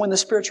the same way in the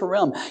spiritual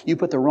realm. You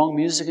put the wrong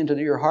music into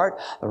your heart,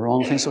 the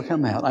wrong things will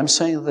come out. I'm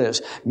saying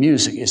this,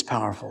 music is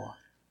powerful.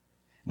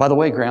 By the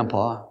way,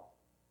 Grandpa,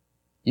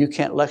 you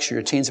can't lecture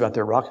your teens about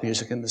their rock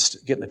music and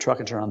get in the truck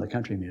and turn on the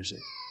country music.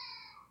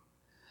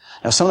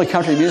 Now, some of the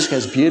country music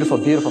has beautiful,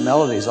 beautiful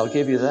melodies. I'll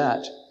give you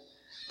that.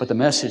 But the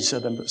message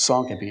of the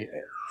song can be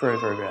very,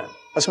 very bad.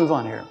 Let's move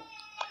on here.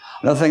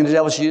 Another thing the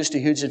devil's used to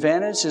huge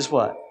advantage is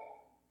what?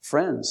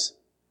 Friends.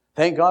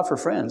 Thank God for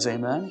friends,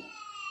 amen?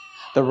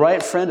 The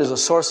right friend is a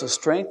source of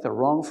strength. The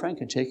wrong friend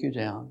can take you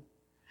down.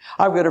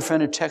 I've got a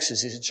friend in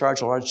Texas. He's in charge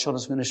of a large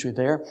children's ministry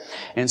there.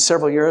 And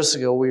several years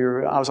ago,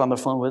 I was on the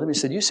phone with him. He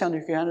said, you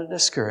sound kind of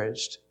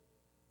discouraged.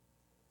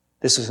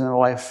 This was when my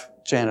wife,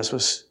 Janice,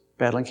 was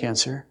battling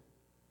cancer.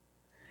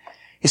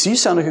 He said, you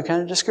sound like you're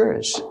kind of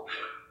discouraged.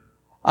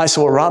 I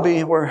said, well,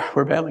 Robbie,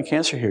 we're battling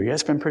cancer here. Yeah,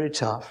 it's been pretty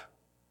tough.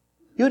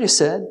 You know what he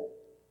said?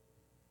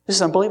 This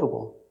is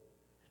unbelievable.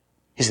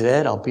 He said,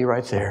 Ed, I'll be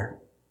right there.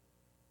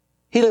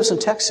 He lives in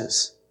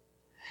Texas.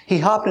 He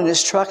hopped in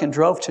his truck and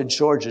drove to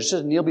Georgia.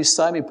 Just kneel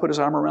beside me, put his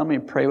arm around me,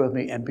 and pray with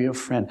me, and be a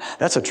friend.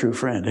 That's a true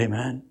friend,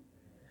 amen?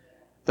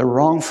 The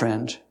wrong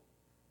friend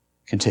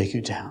can take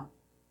you down.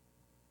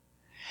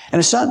 And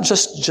it's not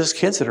just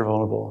kids that are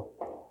vulnerable.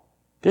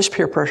 There's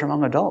peer pressure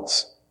among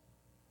adults.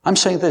 I'm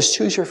saying this,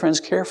 choose your friends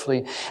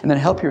carefully, and then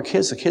help your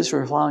kids, the kids who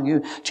are following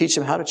you, teach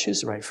them how to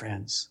choose the right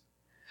friends.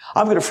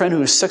 I've got a friend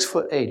who is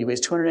 6'8". He weighs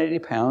 280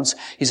 pounds.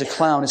 He's a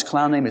clown. His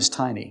clown name is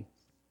Tiny.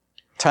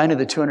 Tiny,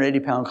 the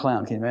 280-pound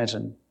clown. Can you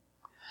imagine?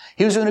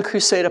 He was doing a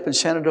crusade up in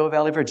Shenandoah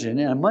Valley,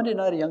 Virginia. And on Monday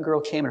night, a young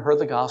girl came and heard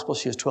the gospel.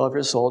 She was 12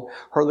 years old.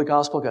 Heard the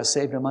gospel, got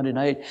saved on Monday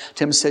night.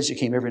 Tim said she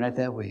came every night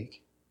that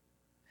week.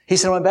 He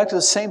said, I went back to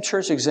the same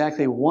church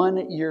exactly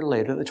 1 year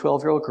later. The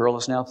 12-year-old girl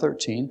is now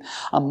 13.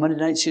 On Monday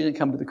night, she didn't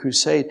come to the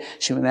crusade.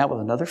 She went out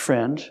with another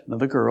friend,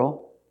 another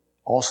girl,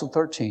 also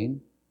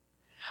 13.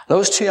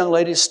 Those two young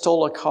ladies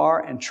stole a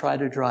car and tried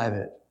to drive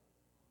it.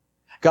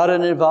 Got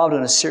involved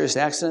in a serious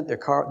accident.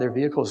 Their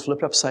vehicle was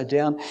flipped upside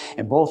down,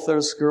 and both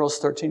those girls,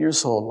 13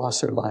 years old,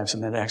 lost their lives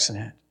in that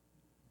accident.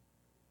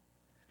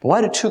 But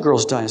why did two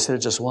girls die instead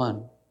of just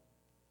one?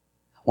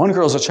 One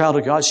girl is a child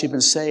of God. She'd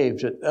been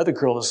saved. The other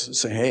girl is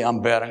saying, hey,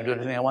 I'm bad. I can do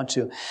anything I want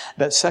to.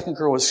 That second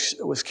girl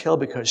was killed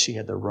because she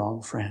had the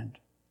wrong friend.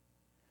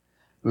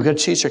 We've got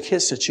to teach our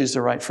kids to choose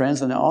the right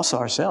friends, and also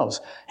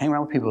ourselves. Hang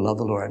around with people who love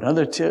the Lord.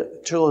 Another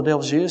tool the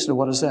devil's used, and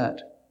what is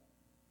that?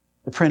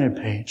 The printed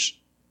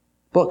page.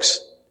 Books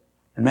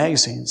and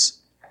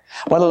magazines.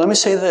 Well, let me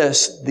say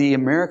this. The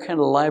American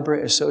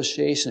Library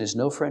Association is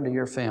no friend of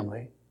your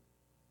family.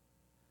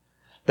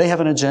 They have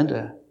an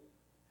agenda.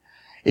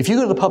 If you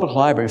go to the public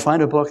library,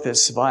 find a book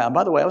that's violent.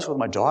 By the way, I was with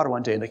my daughter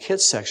one day in the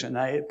kids section, and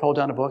I pulled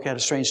down a book, it had a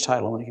strange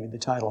title. I want to give you the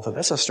title. I thought,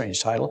 that's a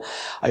strange title.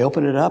 I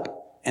opened it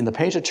up, and the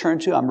page I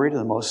turned to, I'm reading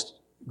the most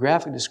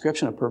graphic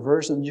description of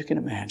perversion you can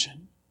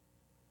imagine.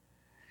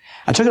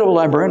 I took it to a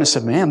librarian and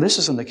said, ma'am, this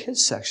is in the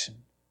kids section.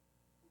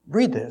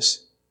 Read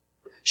this.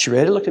 She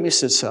read it, looked at me,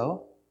 said,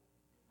 so?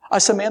 I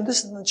said, ma'am, this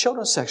is in the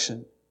children's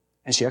section.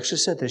 And she actually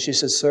said this. She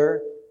said,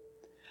 sir,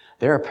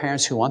 there are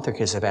parents who want their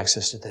kids to have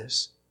access to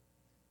this.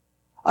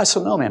 I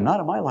said, no, ma'am, not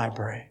in my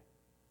library.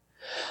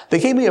 They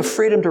gave me a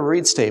freedom to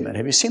read statement.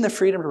 Have you seen the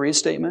freedom to read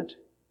statement?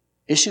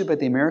 Issued by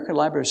the American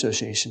Library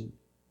Association.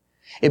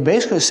 It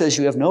basically says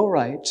you have no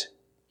right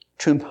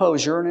to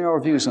impose your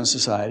narrow views on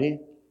society.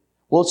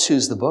 We'll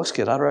choose the books,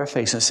 get out of our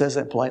face. And it says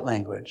that in polite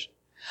language.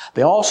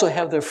 They also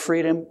have the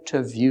freedom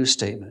to view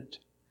statement.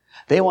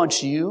 They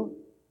want you,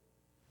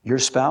 your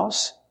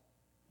spouse,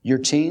 your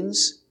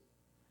teens,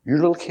 your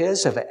little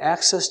kids have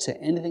access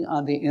to anything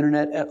on the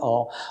internet at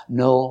all.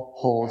 No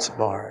holds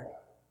barred.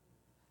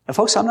 And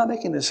folks, I'm not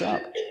making this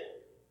up.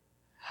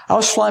 I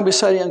was flying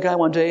beside a young guy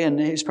one day, and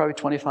he's probably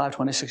 25,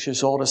 26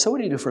 years old. I said, what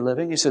do you do for a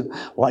living? He said,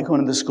 well, I go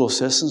into the school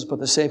systems, but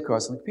the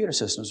safeguards and the computer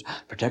systems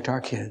protect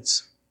our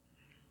kids.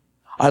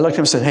 I looked at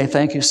him and said, hey,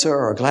 thank you, sir,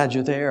 or glad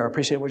you're there, or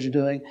appreciate what you're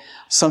doing.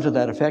 Something to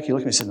that effect. He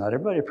looked at me and said, not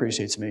everybody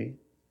appreciates me.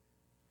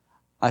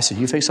 I said,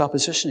 you face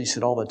opposition? He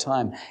said, all the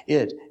time.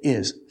 It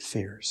is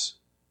fierce.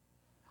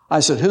 I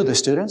said, who, the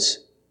students?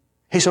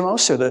 He said, no,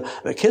 sir,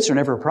 the kids are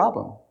never a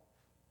problem.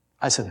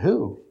 I said,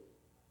 who?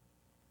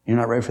 You're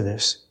not ready for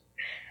this.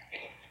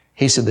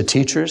 He said, the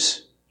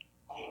teachers,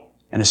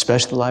 and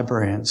especially the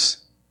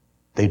librarians,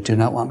 they do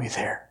not want me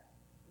there.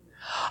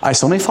 I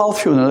said, let me follow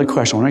through with another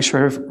question. I want to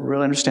make sure I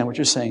really understand what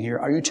you're saying here.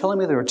 Are you telling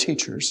me there are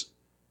teachers?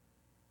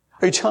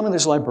 Are you telling me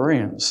there's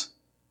librarians?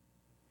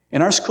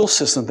 In our school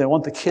system, they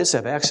want the kids to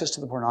have access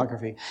to the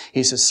pornography.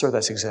 He says, sir,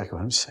 that's exactly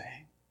what I'm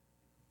saying.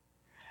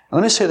 And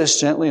let me say this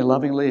gently and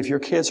lovingly. If your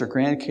kids or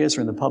grandkids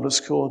are in the public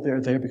school,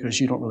 they're there because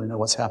you don't really know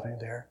what's happening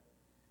there.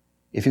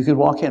 If you could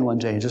walk in one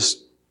day and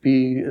just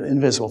be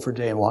invisible for a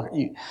day and walk,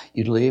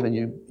 you'd leave and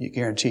you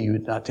guarantee you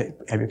would not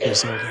have your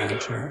kids there again.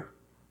 Sure.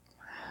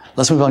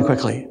 Let's move on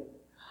quickly.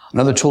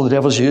 Another tool the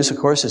devil's used, of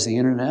course, is the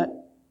internet,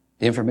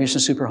 the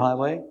information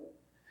superhighway.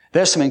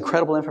 There's some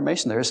incredible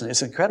information there, isn't it?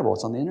 It's incredible.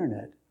 It's on the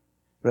internet.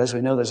 But as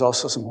we know, there's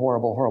also some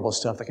horrible, horrible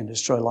stuff that can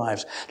destroy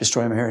lives,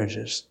 destroy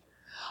marriages.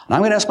 And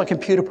I'm going to ask my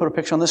computer to put a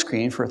picture on the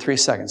screen for 3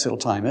 seconds. It'll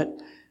time it.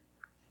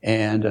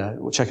 And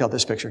we'll check out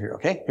this picture here,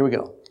 okay? Here we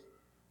go.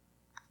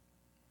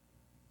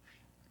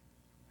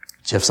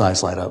 Jeff's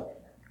eyes light up.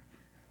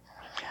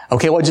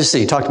 Okay, what'd you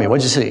see? Talk to me.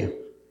 What'd you see?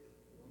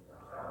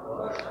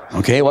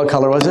 Okay, what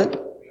color was it?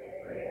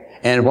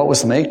 And what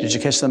was the make? Did you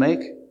catch the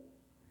make?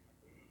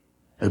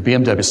 A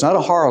BMW. It's not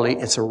a Harley.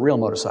 It's a real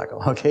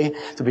motorcycle, okay?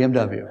 It's a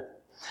BMW.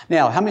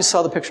 Now, how many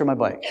saw the picture of my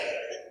bike?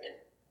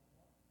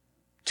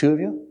 2 of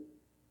you?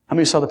 How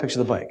many saw the picture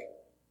of the bike?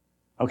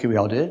 Okay, we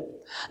all did.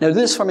 Now, do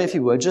this for me if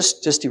you would.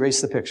 Just erase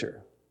the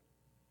picture.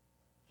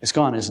 It's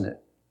gone, isn't it?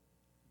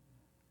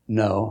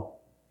 No.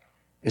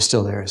 It's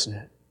still there, isn't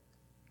it?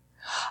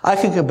 I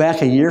could go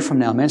back a year from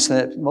now, mention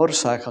that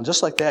motorcycle, and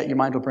just like that, your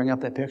mind will bring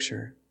up that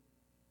picture.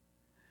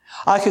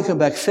 I could come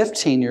back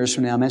 15 years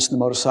from now, mention the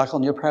motorcycle,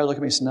 and you'll probably look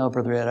at me and say, no,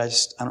 Brother Ed, I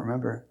don't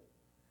remember.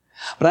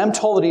 But I'm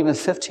told that even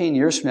 15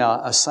 years from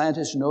now, a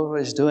scientist who knows what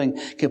he's doing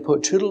can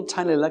put 2 little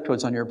tiny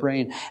electrodes on your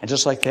brain, and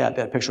just like that,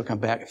 that picture will come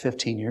back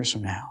 15 years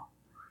from now.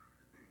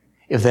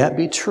 If that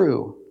be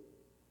true,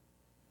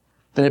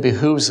 then it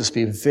behooves us to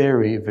be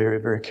very,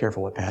 very, very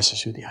careful what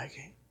passes through the eye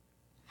gate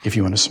if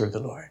you want to serve the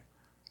Lord.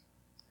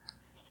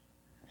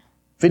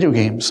 Video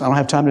games, I don't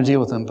have time to deal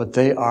with them, but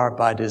they are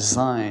by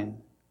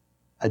design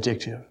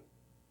addictive.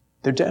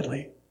 They're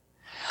deadly.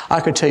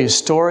 I could tell you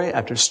story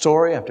after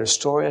story after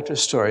story after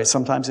story,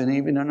 sometimes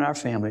even in our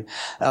family,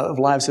 of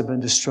lives that have been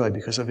destroyed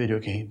because of video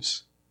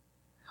games.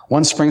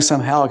 One spring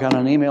somehow I got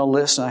on an email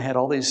list and I had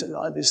all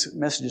these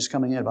messages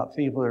coming in about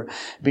people who are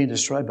being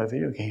destroyed by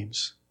video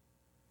games.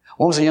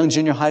 One was a young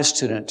junior high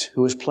student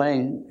who was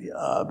playing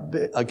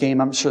a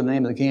game, I'm not sure the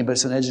name of the game, but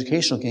it's an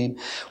educational game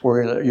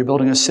where you're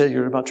building a city,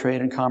 you're about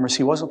trade and commerce.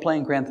 He wasn't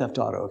playing Grand Theft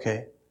Auto,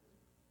 okay?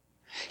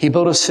 He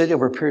built a city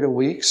over a period of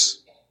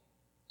weeks.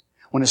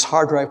 When his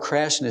hard drive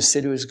crashed and his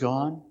city was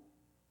gone,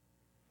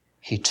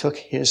 he took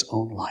his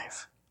own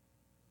life.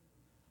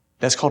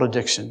 That's called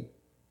addiction.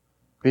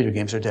 Video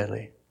games are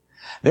deadly.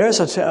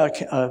 There's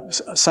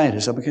a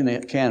scientist up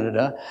in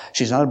Canada.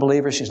 She's not a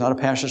believer. She's not a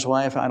pastor's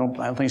wife. I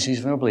don't think she's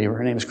even a believer.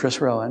 Her name is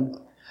Chris Rowan.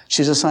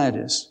 She's a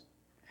scientist.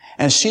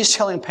 And she's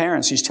telling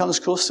parents, she's telling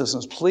school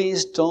systems,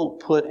 please don't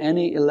put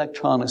any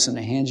electronics in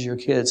the hands of your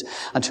kids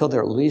until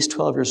they're at least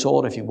 12 years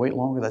old. If you wait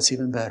longer, that's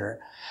even better.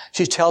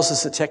 She tells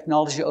us that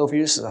technology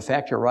overuse is a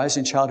factor of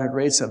rising childhood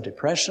rates of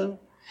depression,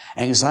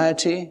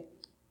 anxiety,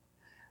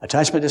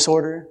 attachment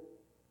disorder,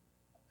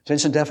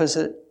 attention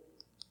deficit,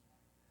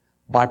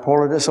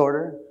 bipolar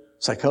disorder,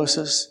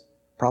 psychosis,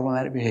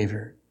 problematic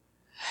behavior.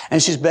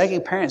 And she's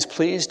begging parents,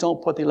 please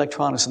don't put the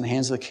electronics in the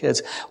hands of the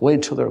kids. Wait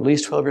until they're at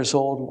least 12 years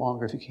old,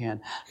 longer if you can,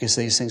 because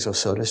these things are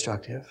so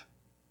destructive.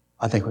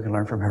 I think we can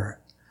learn from her.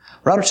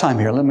 We're out of time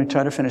here. Let me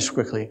try to finish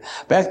quickly.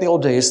 Back in the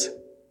old days,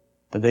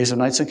 the days of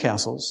knights and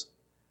castles,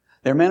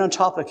 there were men on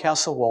top of the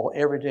castle wall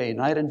every day,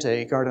 night and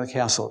day, guarding the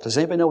castle. Does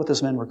anybody know what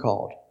those men were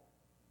called?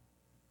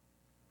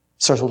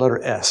 Starts with the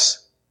letter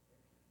S.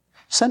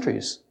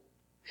 Sentries.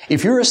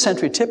 If you're a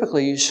sentry,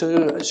 typically you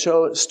stood a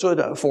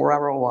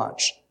 4-hour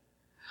watch.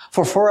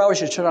 For 4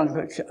 hours, you stood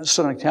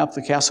on top of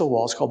the castle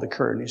wall. It's called the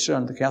curtain. You stood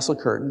on the castle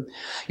curtain.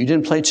 You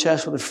didn't play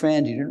chess with a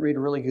friend. You didn't read a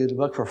really good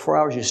book. For 4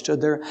 hours, you stood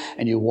there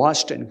and you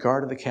watched and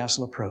guarded the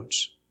castle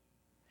approach.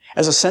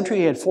 As a sentry,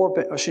 he had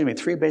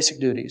 3 basic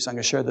duties. I'm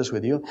going to share this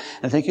with you.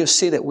 And I think you'll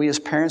see that we as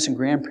parents and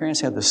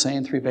grandparents have the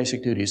same 3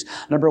 basic duties.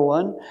 Number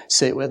 1,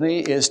 say it with me,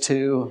 is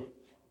to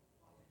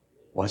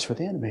watch for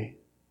the enemy.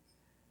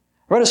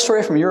 I read a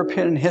story from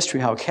European history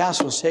how a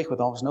castle was taken with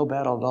almost no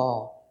battle at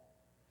all.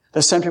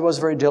 The sentry was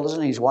very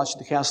diligent. He's watching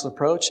the castle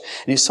approach,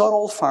 and he saw an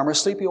old farmer, a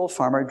sleepy old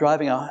farmer,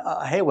 driving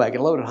a hay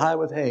wagon loaded high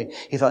with hay.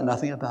 He thought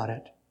nothing about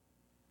it.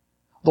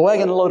 The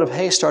wagon load of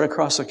hay started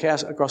across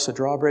the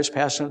drawbridge,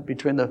 passed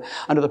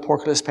under the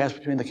portcullis, passed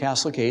between the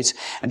castle gates,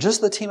 and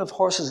just as the team of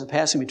horses was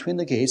passing between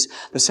the gates,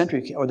 the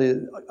sentry, or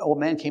the old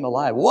man came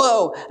alive.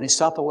 Whoa! And he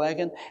stopped the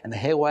wagon, and the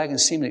hay wagon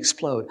seemed to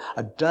explode.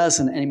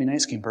 12 enemy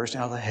knights came bursting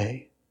out of the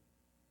hay.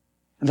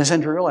 And the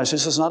sentry realized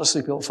this is not a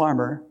sleepy old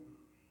farmer.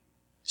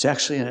 It's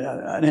actually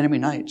an enemy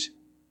knight.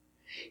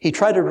 He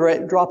tried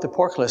to drop the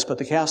portcullis, but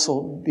the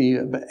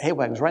hay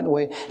wagon was right in the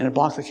way, and it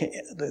blocked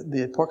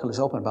the portcullis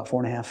open about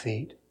 4.5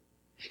 feet.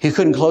 He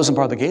couldn't close and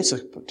bar the gates. A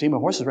team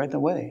of horses right in the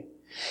way.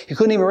 He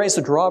couldn't even raise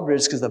the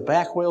drawbridge because the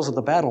back wheels of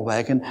the battle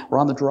wagon were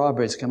on the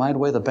drawbridge. Combined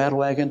away the battle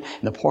wagon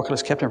and the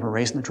portcullis kept him from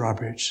raising the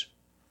drawbridge.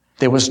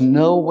 There was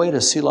no way to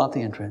seal off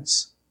the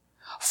entrance.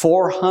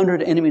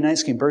 400 enemy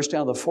knights came burst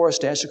out of the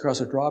forest, dashed across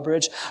the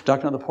drawbridge,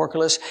 ducked on the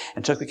portcullis,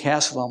 and took the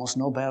castle. Almost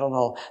no battle at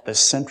all. The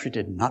sentry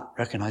did not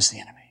recognize the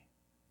enemy.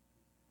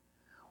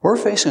 We're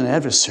facing an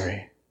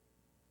adversary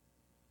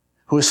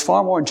who is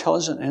far more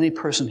intelligent than any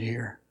person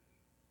here.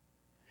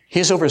 He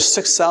has over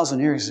 6,000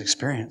 years of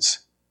experience.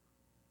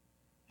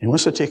 He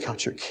wants to take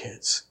out your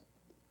kids.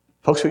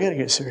 Folks, we got to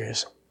get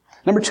serious.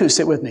 Number 2,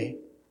 sit with me.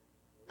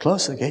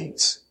 Close the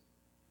gates.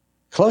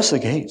 Close the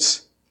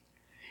gates.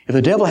 If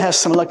the devil has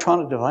some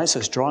electronic device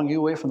that's drawing you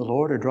away from the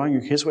Lord or drawing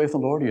your kids away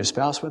from the Lord or your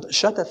spouse with it,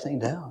 shut that thing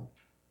down.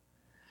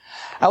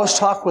 I was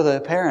talking with a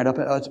parent,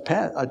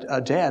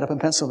 a dad up in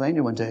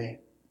Pennsylvania one day.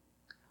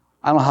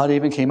 I don't know how it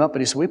even came up,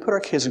 but he said, we put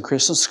our kids in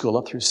Christian school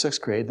up through 6th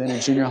grade, then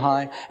in junior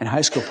high and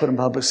high school, put them in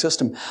the public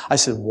system. I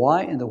said,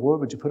 why in the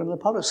world would you put them in the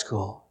public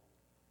school?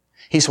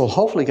 He said, well,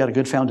 hopefully got a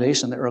good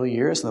foundation in the early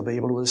years and they'll be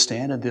able to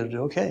withstand and they'll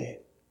do okay.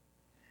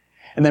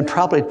 And then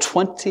probably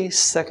 20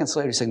 seconds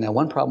later, he said, now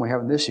one problem we're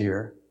having this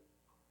year,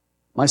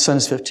 my son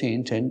is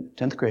 15,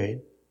 10th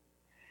grade,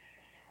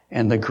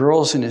 and the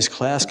girls in his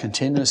class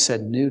continually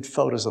send nude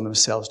photos of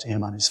themselves to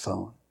him on his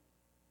phone.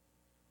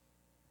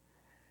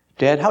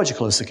 Dad, how would you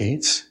close the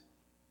gates?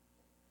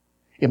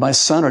 If my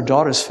son or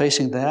daughter is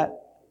facing that,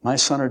 my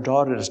son or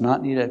daughter does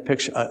not need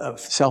a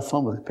cell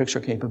phone with picture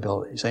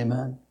capabilities.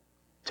 Amen?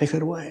 Take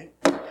that away.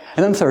 And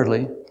then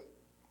thirdly,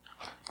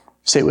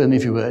 say it with me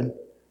if you would,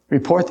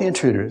 report the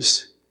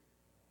intruders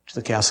to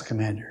the castle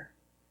commander.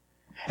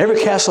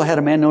 Every castle had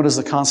a man known as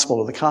the constable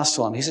or the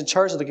castellan. He's in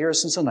charge of the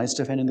garrisons and knights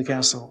defending the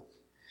castle.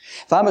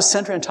 If I'm a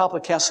sentry on top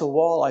of the castle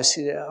wall, I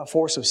see a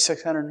force of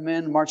 600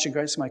 men marching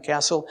against my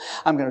castle.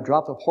 I'm going to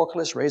drop the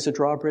portcullis, raise the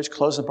drawbridge,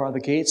 close and bar the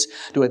gates.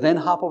 Do I then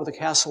hop over the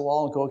castle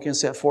wall and go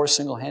against that force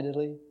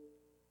single-handedly?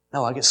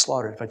 No, I get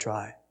slaughtered if I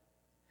try.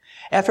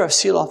 After I've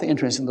sealed off the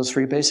entrance in those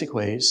 3 basic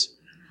ways,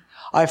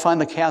 I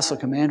find the castle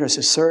commander. I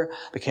say, sir,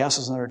 the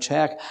castle's under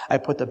attack. I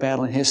put the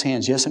battle in his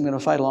hands. Yes, I'm going to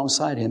fight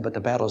alongside him, but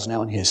the battle is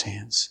now in his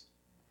hands.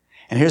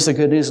 And here's the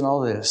good news in all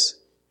this.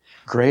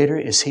 Greater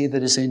is he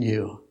that is in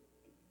you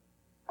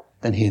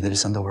than he that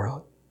is in the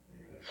world.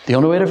 The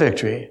only way to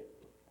victory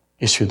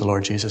is through the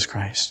Lord Jesus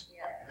Christ.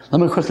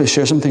 Let me quickly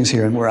share some things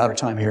here, and we're out of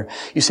time here.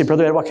 You say,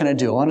 Brother Ed, what can I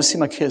do? I want to see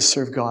my kids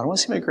serve God. I want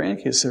to see my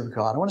grandkids serve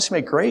God. I want to see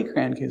my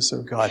great-grandkids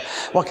serve God.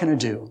 What can I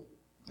do?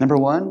 Number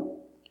 1,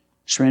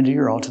 surrender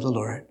your all to the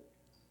Lord.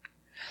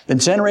 The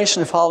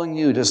generation following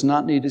you does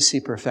not need to see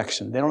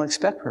perfection. They don't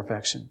expect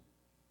perfection.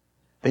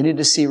 They need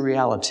to see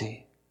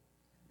reality.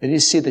 They need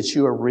to see that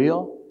you are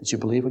real, that you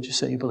believe what you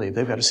say you believe.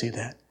 They've got to see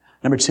that.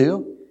 Number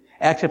 2,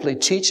 actively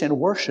teach and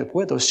worship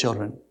with those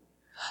children.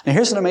 Now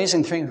here's an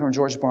amazing thing from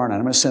George Barna,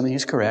 and I'm assuming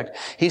he's correct.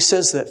 He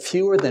says that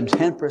fewer than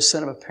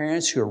 10% of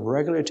parents who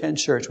regularly attend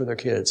church with their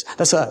kids,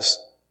 that's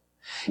us.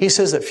 He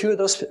says that fewer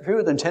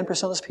than 10% of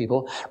those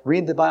people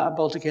read the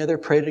Bible together,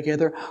 pray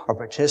together, or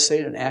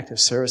participate in active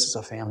service as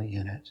a family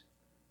unit.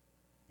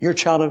 You're a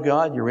child of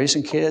God. You're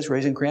raising kids,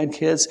 raising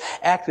grandkids.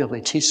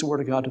 Actively teach the Word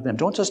of God to them.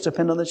 Don't just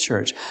depend on the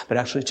church, but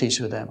actually teach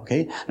it to them,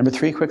 okay? Number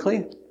 3,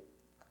 quickly.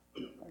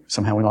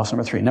 Somehow we lost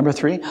number 3. Number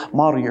 3,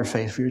 model your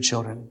faith for your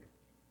children.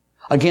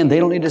 Again, they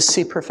don't need to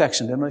see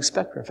perfection. They don't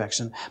expect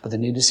perfection, but they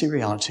need to see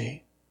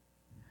reality.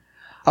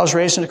 I was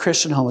raised in a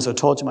Christian home. As I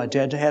told you, my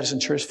dad had us in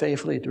church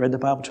faithfully. He read the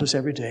Bible to us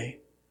every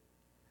day.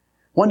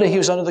 One day he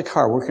was under the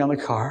car, working on the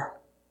car.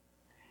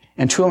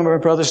 And 2 of my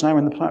brothers and I were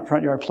in the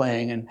front yard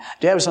playing. And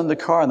Dad was under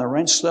the car, and the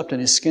wrench slipped,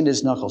 and he skinned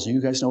his knuckles. And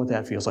you guys know what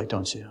that feels like,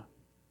 don't you?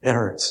 It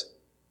hurts.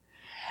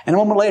 And a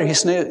moment later, he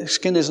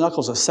skinned his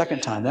knuckles a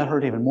second time. That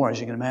hurt even more, as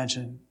you can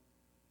imagine.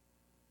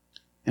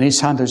 And each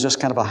time, there's just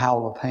kind of a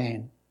howl of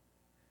pain.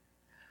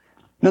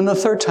 And then the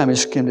third time, he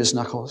skinned his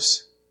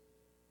knuckles.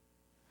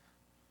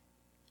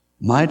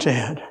 My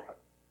dad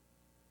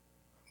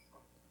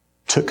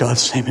took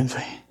God's name in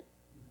vain.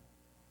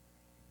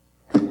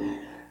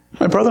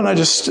 My brothers and I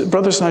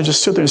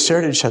just stood there and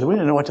stared at each other. We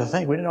didn't know what to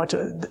think.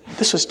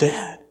 This was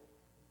Dad.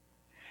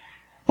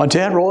 My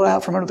dad rolled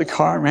out from under the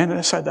car and ran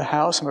inside the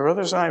house. And my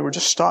brothers and I were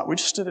just stopped. We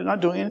just stood there not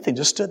doing anything.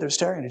 Just stood there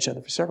staring at each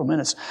other for several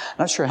minutes.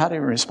 Not sure how to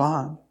even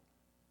respond.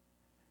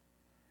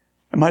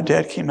 And my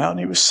dad came out and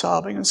he was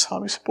sobbing and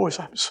sobbing. He said, boys,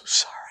 I'm so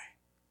sorry.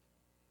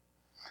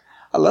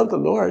 I love the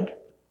Lord.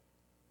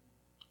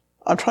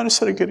 I'm trying to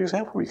set a good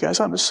example for you guys.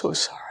 I'm so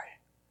sorry.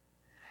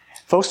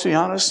 Folks, to be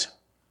honest,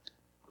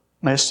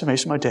 my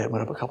estimation, my dad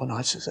went up a couple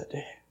notches that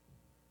day.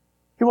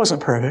 He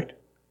wasn't perfect.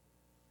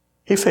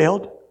 He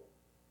failed,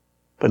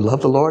 but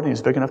loved the Lord, and he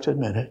was big enough to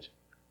admit it.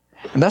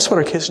 And that's what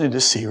our kids need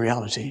to see,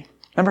 reality.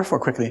 Number 4,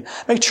 quickly,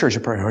 make church a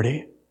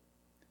priority.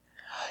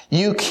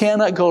 You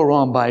cannot go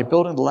wrong by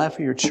building the life of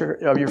your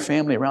church, of your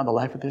family around the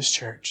life of this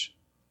church.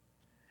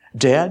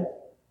 Dad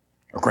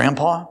or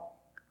Grandpa,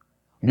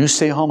 you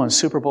stay home on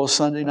Super Bowl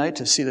Sunday night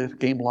to see the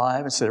game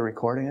live instead of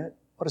recording it.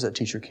 What does that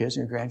teach your kids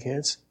and your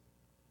grandkids?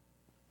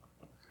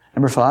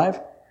 Number 5,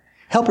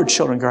 Help your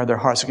children guard their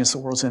hearts against the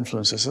world's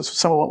influences. That's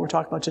some of what we're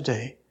talking about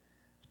today.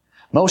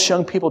 Most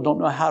young people don't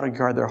know how to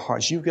guard their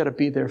hearts. You've got to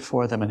be there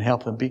for them and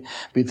help them be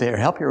there.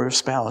 Help your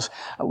spouse.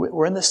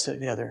 We're in this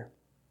together.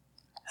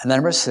 And then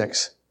number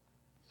 6,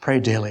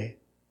 pray daily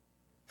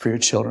for your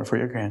children, for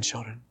your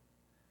grandchildren.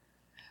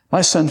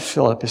 My son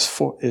Philip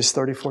is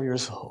 34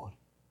 years old.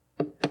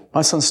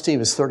 My son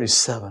Steve is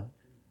 37.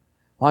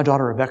 My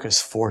daughter Rebecca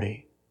is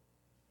 40.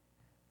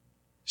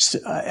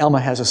 Elma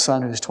has a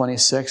son who's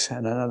 26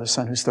 and another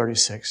son who's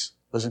 36,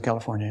 lives in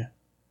California.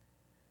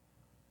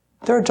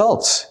 They're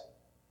adults.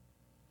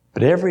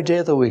 But every day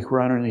of the week, we're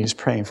on our knees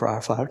praying for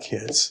our 5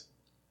 kids.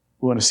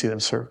 We want to see them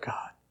serve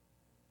God.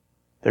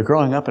 They're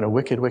growing up in a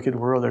wicked, wicked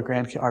world. Our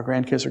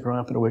grandkids are growing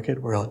up in a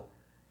wicked world.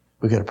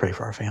 We've got to pray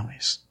for our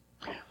families.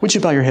 Would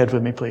you bow your head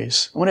with me,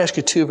 please? I want to ask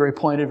you 2 very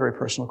pointed, very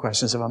personal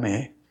questions, if I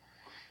may.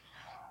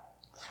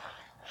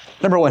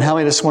 Number 1, how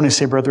many this morning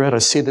say, Brother Ed, I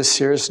see the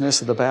seriousness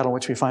of the battle in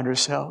which we find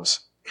ourselves.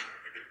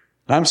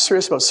 And I'm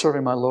serious about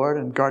serving my Lord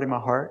and guarding my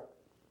heart.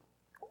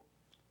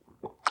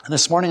 And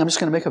this morning, I'm just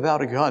going to make a vow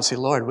to God and say,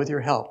 Lord, with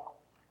your help,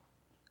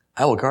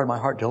 I will guard my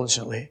heart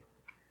diligently.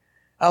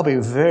 I'll be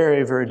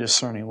very, very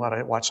discerning what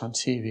I watch on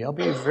TV. I'll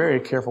be very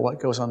careful what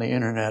goes on the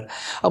internet.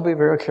 I'll be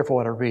very careful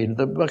what I read,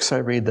 the books I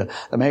read, the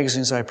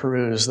magazines I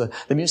peruse, the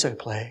music I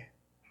play.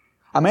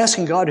 I'm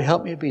asking God to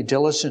help me be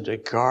diligent to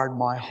guard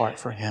my heart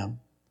for Him.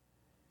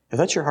 If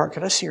that's your heart,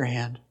 could I see your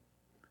hand?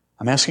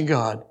 I'm asking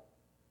God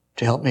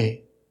to help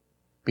me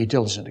be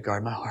diligent to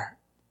guard my heart.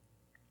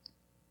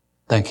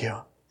 Thank you.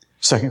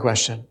 Second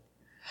question.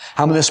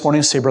 How many this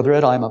morning say, Brother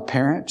Ed, I'm a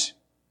parent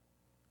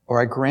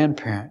or a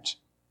grandparent,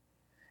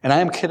 and I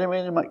am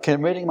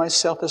committing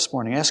myself this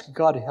morning, asking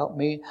God to help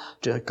me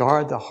to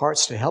guard the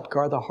hearts, to help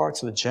guard the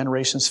hearts of the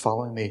generations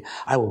following me.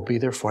 I will be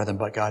there for them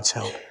by God's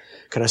help.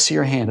 Could I see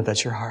your hand if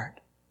that's your heart?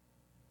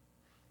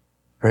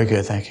 Very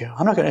good, thank you.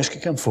 I'm not going to ask you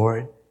to come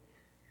forward.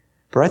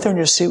 But right there in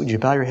your seat, would you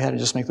bow your head and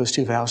just make those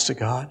 2 vows to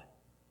God?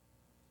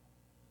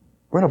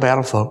 We're in a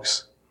battle,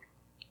 folks.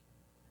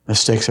 The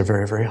stakes are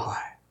very, very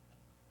high.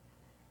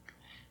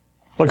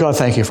 Lord God,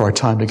 thank you for our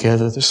time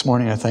together this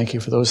morning. I thank you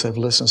for those that have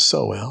listened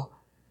so well.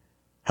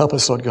 Help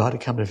us, Lord God, to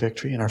come to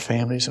victory in our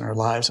families and our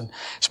lives, and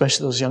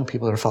especially those young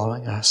people that are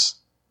following us.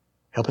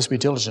 Help us be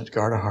diligent to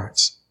guard our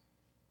hearts.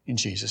 In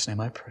Jesus' name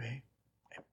I pray.